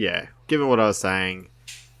 given what I was saying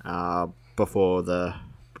before the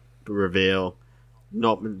reveal,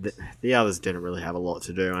 the others didn't really have a lot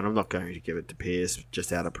to do, and I'm not going to give it to Pierce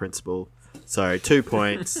just out of principle. So 2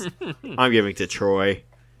 points I'm giving to Troy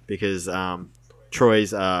because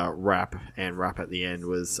Troy's rap at the end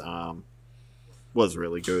was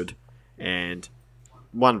really good, and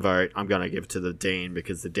 1 vote I'm going to give to the Dean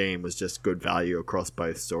because the Dean was just good value across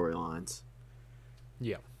both storylines.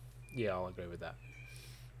 Yeah, I'll agree with that.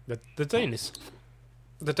 The Dean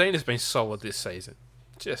has been solid this season.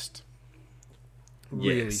 Just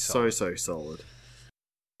really solid. so solid.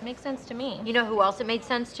 Makes sense to me. You know who else it made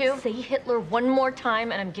sense to? Say Hitler one more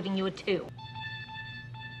time and I'm giving you a 2.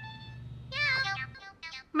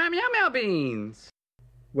 Meow beans.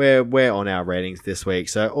 We're on our ratings this week,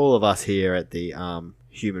 so all of us here at the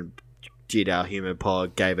Human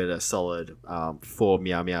Pod gave it a solid 4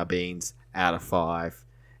 meow beans out of 5,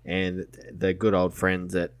 and the good old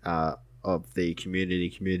friends at of the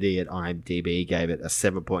community at IMDb gave it a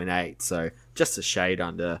 7.8, so just a shade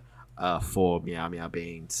under 4 meow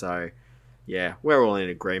beans. So yeah, we're all in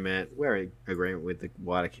agreement. We're in agreement with the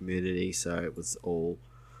wider community, so it was all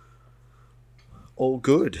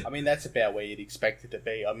good. I mean, that's about where you'd expect it to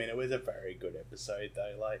be. I mean, it was a very good episode,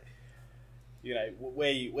 though. Like, you know,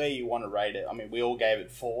 where you want to rate it. I mean, we all gave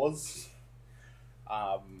it 4s,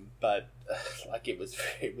 but like it was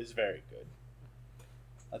very good.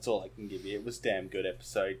 That's all I can give you. It was a damn good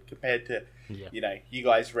episode compared to, you know, you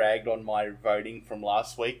guys ragged on my voting from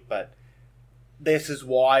last week, but this is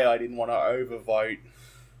why I didn't want to overvote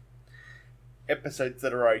episodes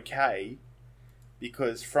that are okay,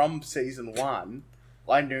 because from season 1,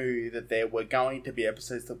 I knew that there were going to be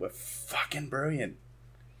episodes that were fucking brilliant.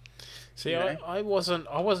 See, I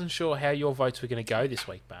wasn't sure how your votes were going to go this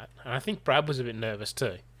week, Matt, and I think Brad was a bit nervous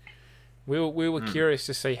too. We were curious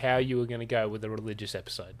to see how you were going to go with the religious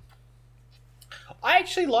episode. I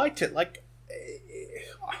actually liked it. Like,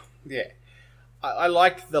 yeah, I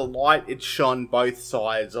liked the light it shone both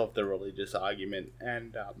sides of the religious argument,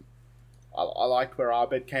 and I liked where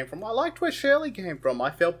Abed came from. I liked where Shirley came from.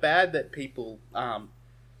 I felt bad that people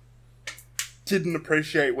didn't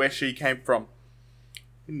appreciate where she came from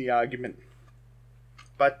in the argument.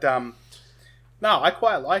 But no, I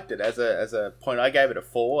quite liked it as a point. I gave it a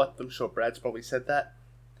 4. I'm sure Brad's probably said that.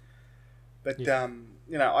 But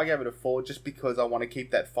you know, I gave it a 4 just because I want to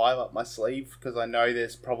keep that 5 up my sleeve, because I know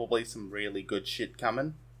there's probably some really good shit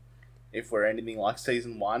coming. If we're anything like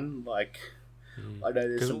season 1, like I know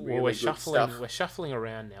there's some really good stuff. We're shuffling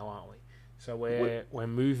around now, aren't we? So we're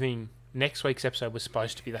moving. Next week's episode was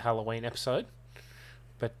supposed to be the Halloween episode,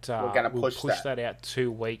 but we're going to push that out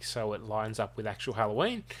 2 weeks so it lines up with actual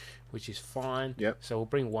Halloween, which is fine. Yep. So we'll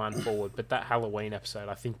bring 1 forward, but that Halloween episode,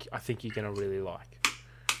 I think you're going to really like.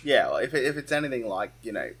 Yeah, if it's anything like,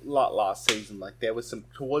 you know, last season, like there was some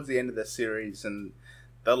towards the end of the series and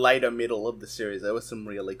the later middle of the series, there was some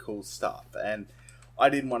really cool stuff, and I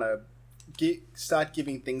didn't want to start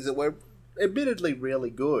giving things that were admittedly really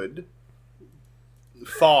good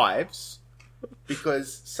 5s,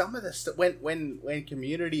 because some of the stuff when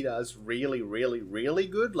Community does really really really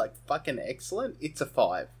good, like fucking excellent, it's a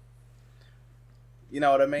 5. You know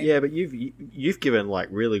what I mean? Yeah, but you've given like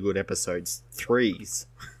really good episodes 3s.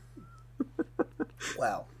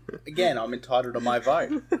 Well, again, I'm entitled to my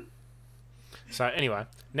vote. So anyway,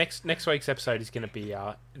 next week's episode is going to be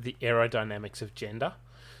the aerodynamics of gender.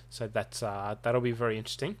 So that'll be very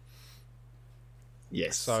interesting.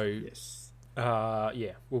 Yes. So yes.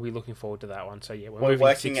 Yeah, we'll be looking forward to that one. So yeah,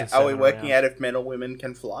 Are we working out if men or women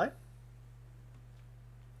can fly?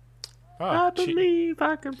 Oh, I believe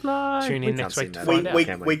I can fly. Tune in next week to find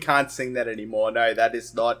out. We can't sing that anymore. No, that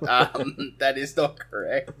is not. That is not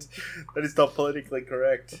correct. That is not politically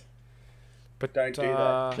correct. But don't do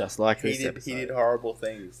that. Just like he this did. episode. He did horrible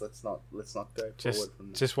things. Let's not go forward from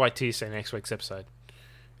that. Just wait till you see next week's episode.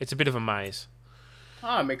 It's a bit of a maze. Oh,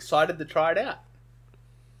 I'm excited to try it out.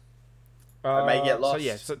 I may get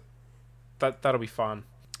lost. So that'll be fun.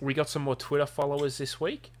 We got some more Twitter followers this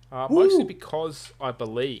week, mostly because I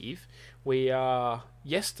believe we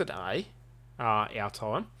yesterday, our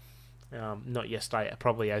time, not yesterday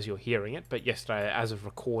probably as you're hearing it, but yesterday as of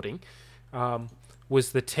recording,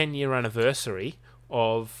 was the 10-year anniversary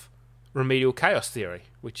of Remedial Chaos Theory,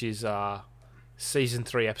 which is season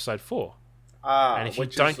 3, episode 4. And if you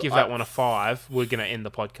don't give that one a 5, we're going to end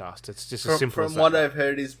the podcast. It's just as simple as that. From what I've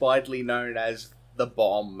heard, is widely known as the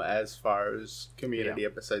bomb as far as community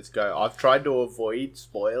episodes go. I've tried to avoid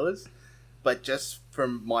spoilers, but just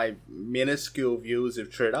from my minuscule views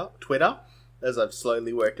of Twitter, as I've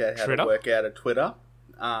slowly worked out how to work out a Twitter,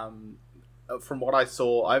 from what I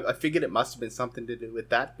saw, I figured it must have been something to do with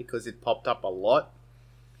that because it popped up a lot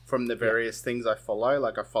from the various things I follow.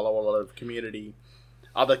 Like I follow a lot of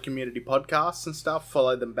other community podcasts and stuff,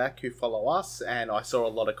 follow them back who follow us, and I saw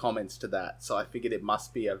a lot of comments to that, so I figured it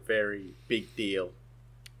must be a very big deal.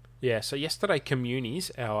 Yeah, so yesterday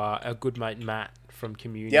Communities, our good mate Matt from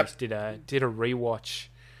Communities did a rewatch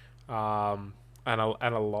and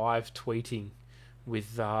a live tweeting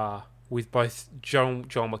with both Joel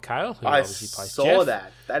McHale, who obviously plays Jeff. I saw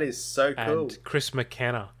that. That is so cool. And Chris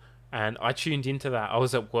McKenna. And I tuned into that. I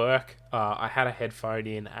was at work. I had a headphone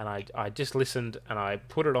in, and I just listened, and I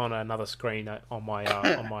put it on another screen on my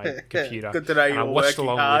computer. Good to know and you're I watched working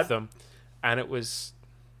along hard. with them, and it was.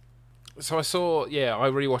 So I saw, I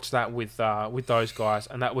rewatched that with those guys,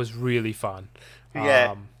 and that was really fun.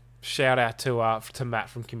 Yeah. Shout out to Matt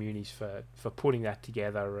from Communities for putting that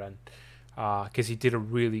together, and because he did a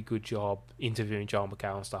really good job interviewing Joel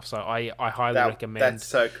McHale and stuff. So I highly recommend that's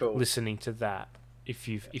so cool. listening to that. If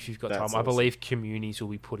you've got That's time, awesome. I believe Communities will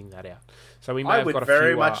be putting that out. So we may I have would got a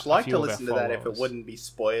very few, much like to of our listen to that if it followers. wouldn't be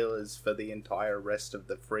spoilers for the entire rest of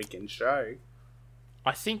the freaking show.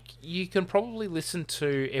 I think you can probably listen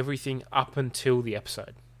to everything up until the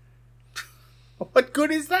episode. What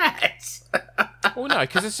good is that? Well, no,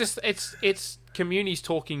 because it's Communities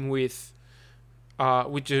talking with Joel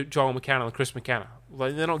McHale and Chris McKenna.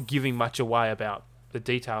 Like, they're not giving much away about the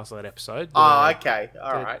details of that episode. Okay,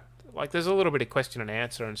 all right. Like, there's a little bit of question and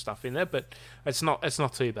answer and stuff in there, but it's not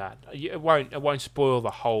too bad. It won't spoil the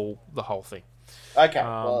whole thing. Okay,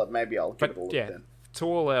 well maybe I'll give it a look then. To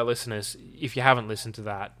all our listeners, if you haven't listened to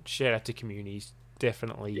that, shout out to Communities.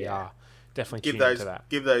 Definitely tune into that.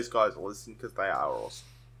 Give those guys a listen because they are awesome.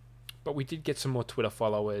 But we did get some more Twitter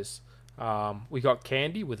followers. We got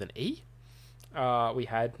Candy with an E. We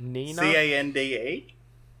had Nina. Cande.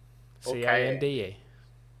 Cande.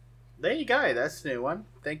 There you go. That's a new one.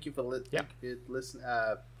 Thank you for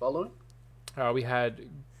following. We had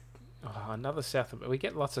another We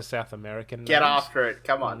get lots of South American. Get names. after it.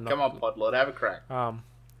 Come on, Podlord, have a crack.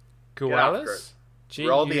 Guilas.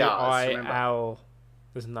 Roll the R's. G-U-I-L.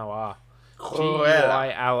 There's no R. Guilas.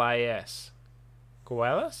 G-U-I-L-A-S.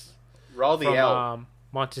 Guilas. Roll the L.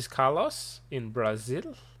 Montes Carlos in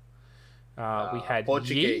Brazil. We had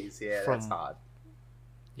Portuguese. Yi Yeah, from, that's hard.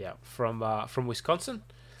 Yeah, from Wisconsin.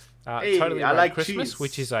 Hey, Totally I About like Christmas, cheese.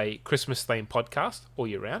 which is a Christmas themed podcast all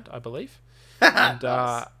year round, I believe. And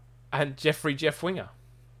and Jeff Winger.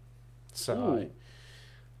 So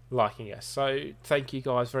liking us. So thank you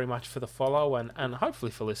guys very much for the follow and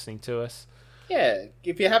hopefully for listening to us. Yeah,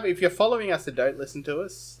 if you're following us and don't listen to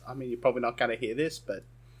us, I mean, you're probably not going to hear this, but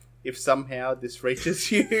if somehow this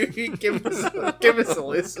reaches you, give us a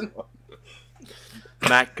listen.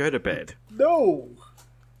 Matt, go to bed. No.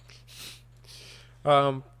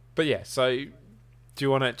 But yeah, so do you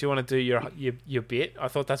want to do your bit? I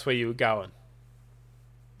thought that's where you were going.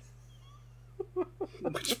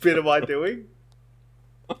 Which bit am I doing?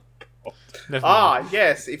 Never mind.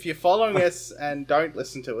 Yes. If you're following us and don't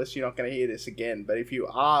listen to us, you're not going to hear this again. But if you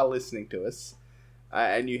are listening to us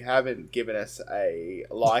and you haven't given us a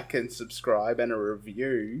like and subscribe and a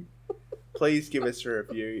review, please give us a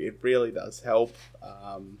review. It really does help.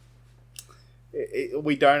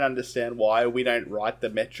 We don't understand why we don't write the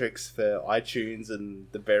metrics for iTunes and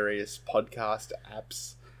the various podcast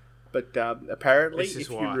apps. But apparently, if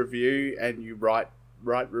you review and you write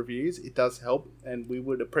reviews, it does help, and we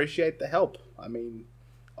would appreciate the help. I mean,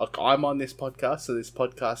 like, I'm on this podcast, so this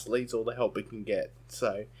podcast needs all the help it can get.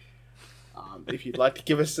 So if you'd like to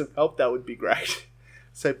give us some help, that would be great.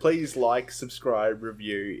 So please like, subscribe,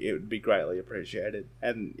 review. It would be greatly appreciated.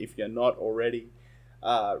 And if you're not already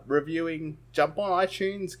reviewing, jump on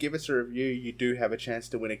iTunes, give us a review. You do have a chance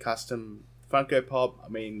to win a custom Funko Pop. I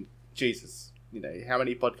mean, Jesus. how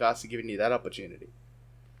many podcasts are giving you that opportunity?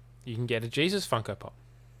 You can get a Jesus Funko Pop.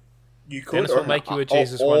 You could. Dennis will make you a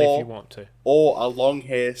Jesus one if you want to. Or a long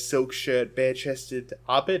hair, silk shirt, bare-chested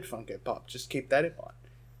Abed Funko Pop. Just keep that in mind.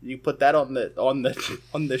 You put that on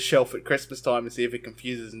the shelf at Christmas time and see if it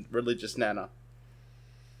confuses religious Nana.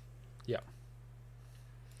 Yeah.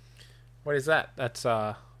 What is that? That's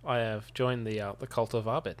I have joined the cult of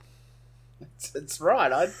Abed. It's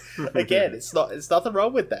right. Again, it's nothing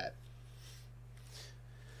wrong with that.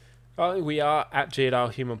 We are at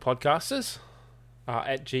GDL Human Podcasters.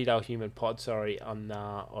 At GDL Human Pod,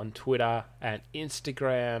 on Twitter and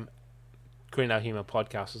Instagram. Greendale Human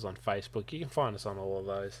Podcasters on Facebook. You can find us on all of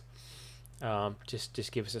those.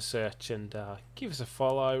 Just give us a search and give us a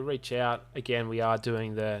follow. Reach out. Again, we are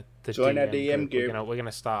doing the join our DM group. We're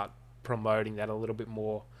gonna start promoting that a little bit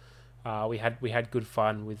more. We had good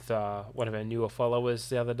fun with one of our newer followers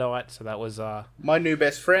the other night, so that was my new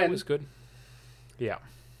best friend. That was good. Yeah.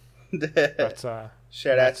 But,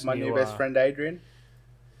 shout out to my new best friend Adrian.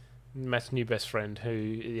 Matt's new best friend,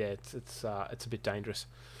 who it's a bit dangerous.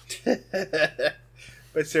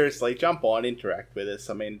 But seriously, jump on, interact with us.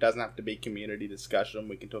 I mean, it doesn't have to be community discussion.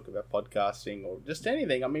 We can talk about podcasting or just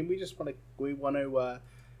anything. I mean, we want to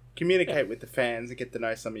communicate with the fans and get to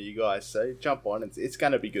know some of you guys. So jump on. It's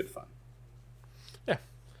going to be good fun.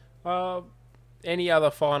 Yeah. Any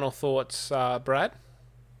other final thoughts, Brad?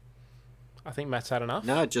 I think Matt's had enough.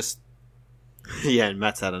 No, just yeah,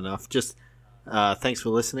 Matt's had enough. Just thanks for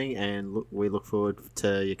listening, and we look forward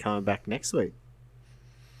to you coming back next week.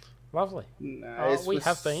 Lovely. We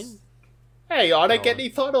have been. Hey, I don't get any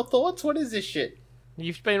final thoughts. What is this shit?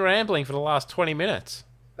 You've been rambling for the last 20 minutes.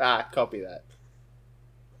 Copy that.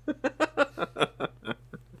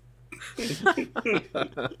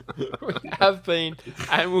 We have been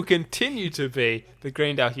and will continue to be the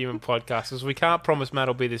Greendale Human Podcasters. We can't promise Matt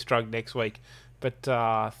will be this drunk next week, but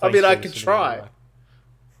I mean, I could try.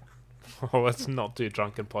 Well, let's not do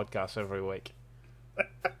drunken podcasts every week.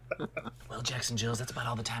 Well, Jackson Jills, that's about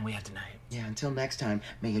all the time we have tonight. Yeah, until next time,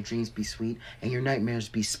 may your dreams be sweet and your nightmares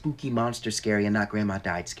be spooky monster scary and not Grandma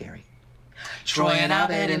died scary. Troy and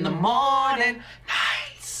Abed in the morning.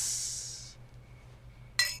 Nice.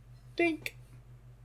 Dink.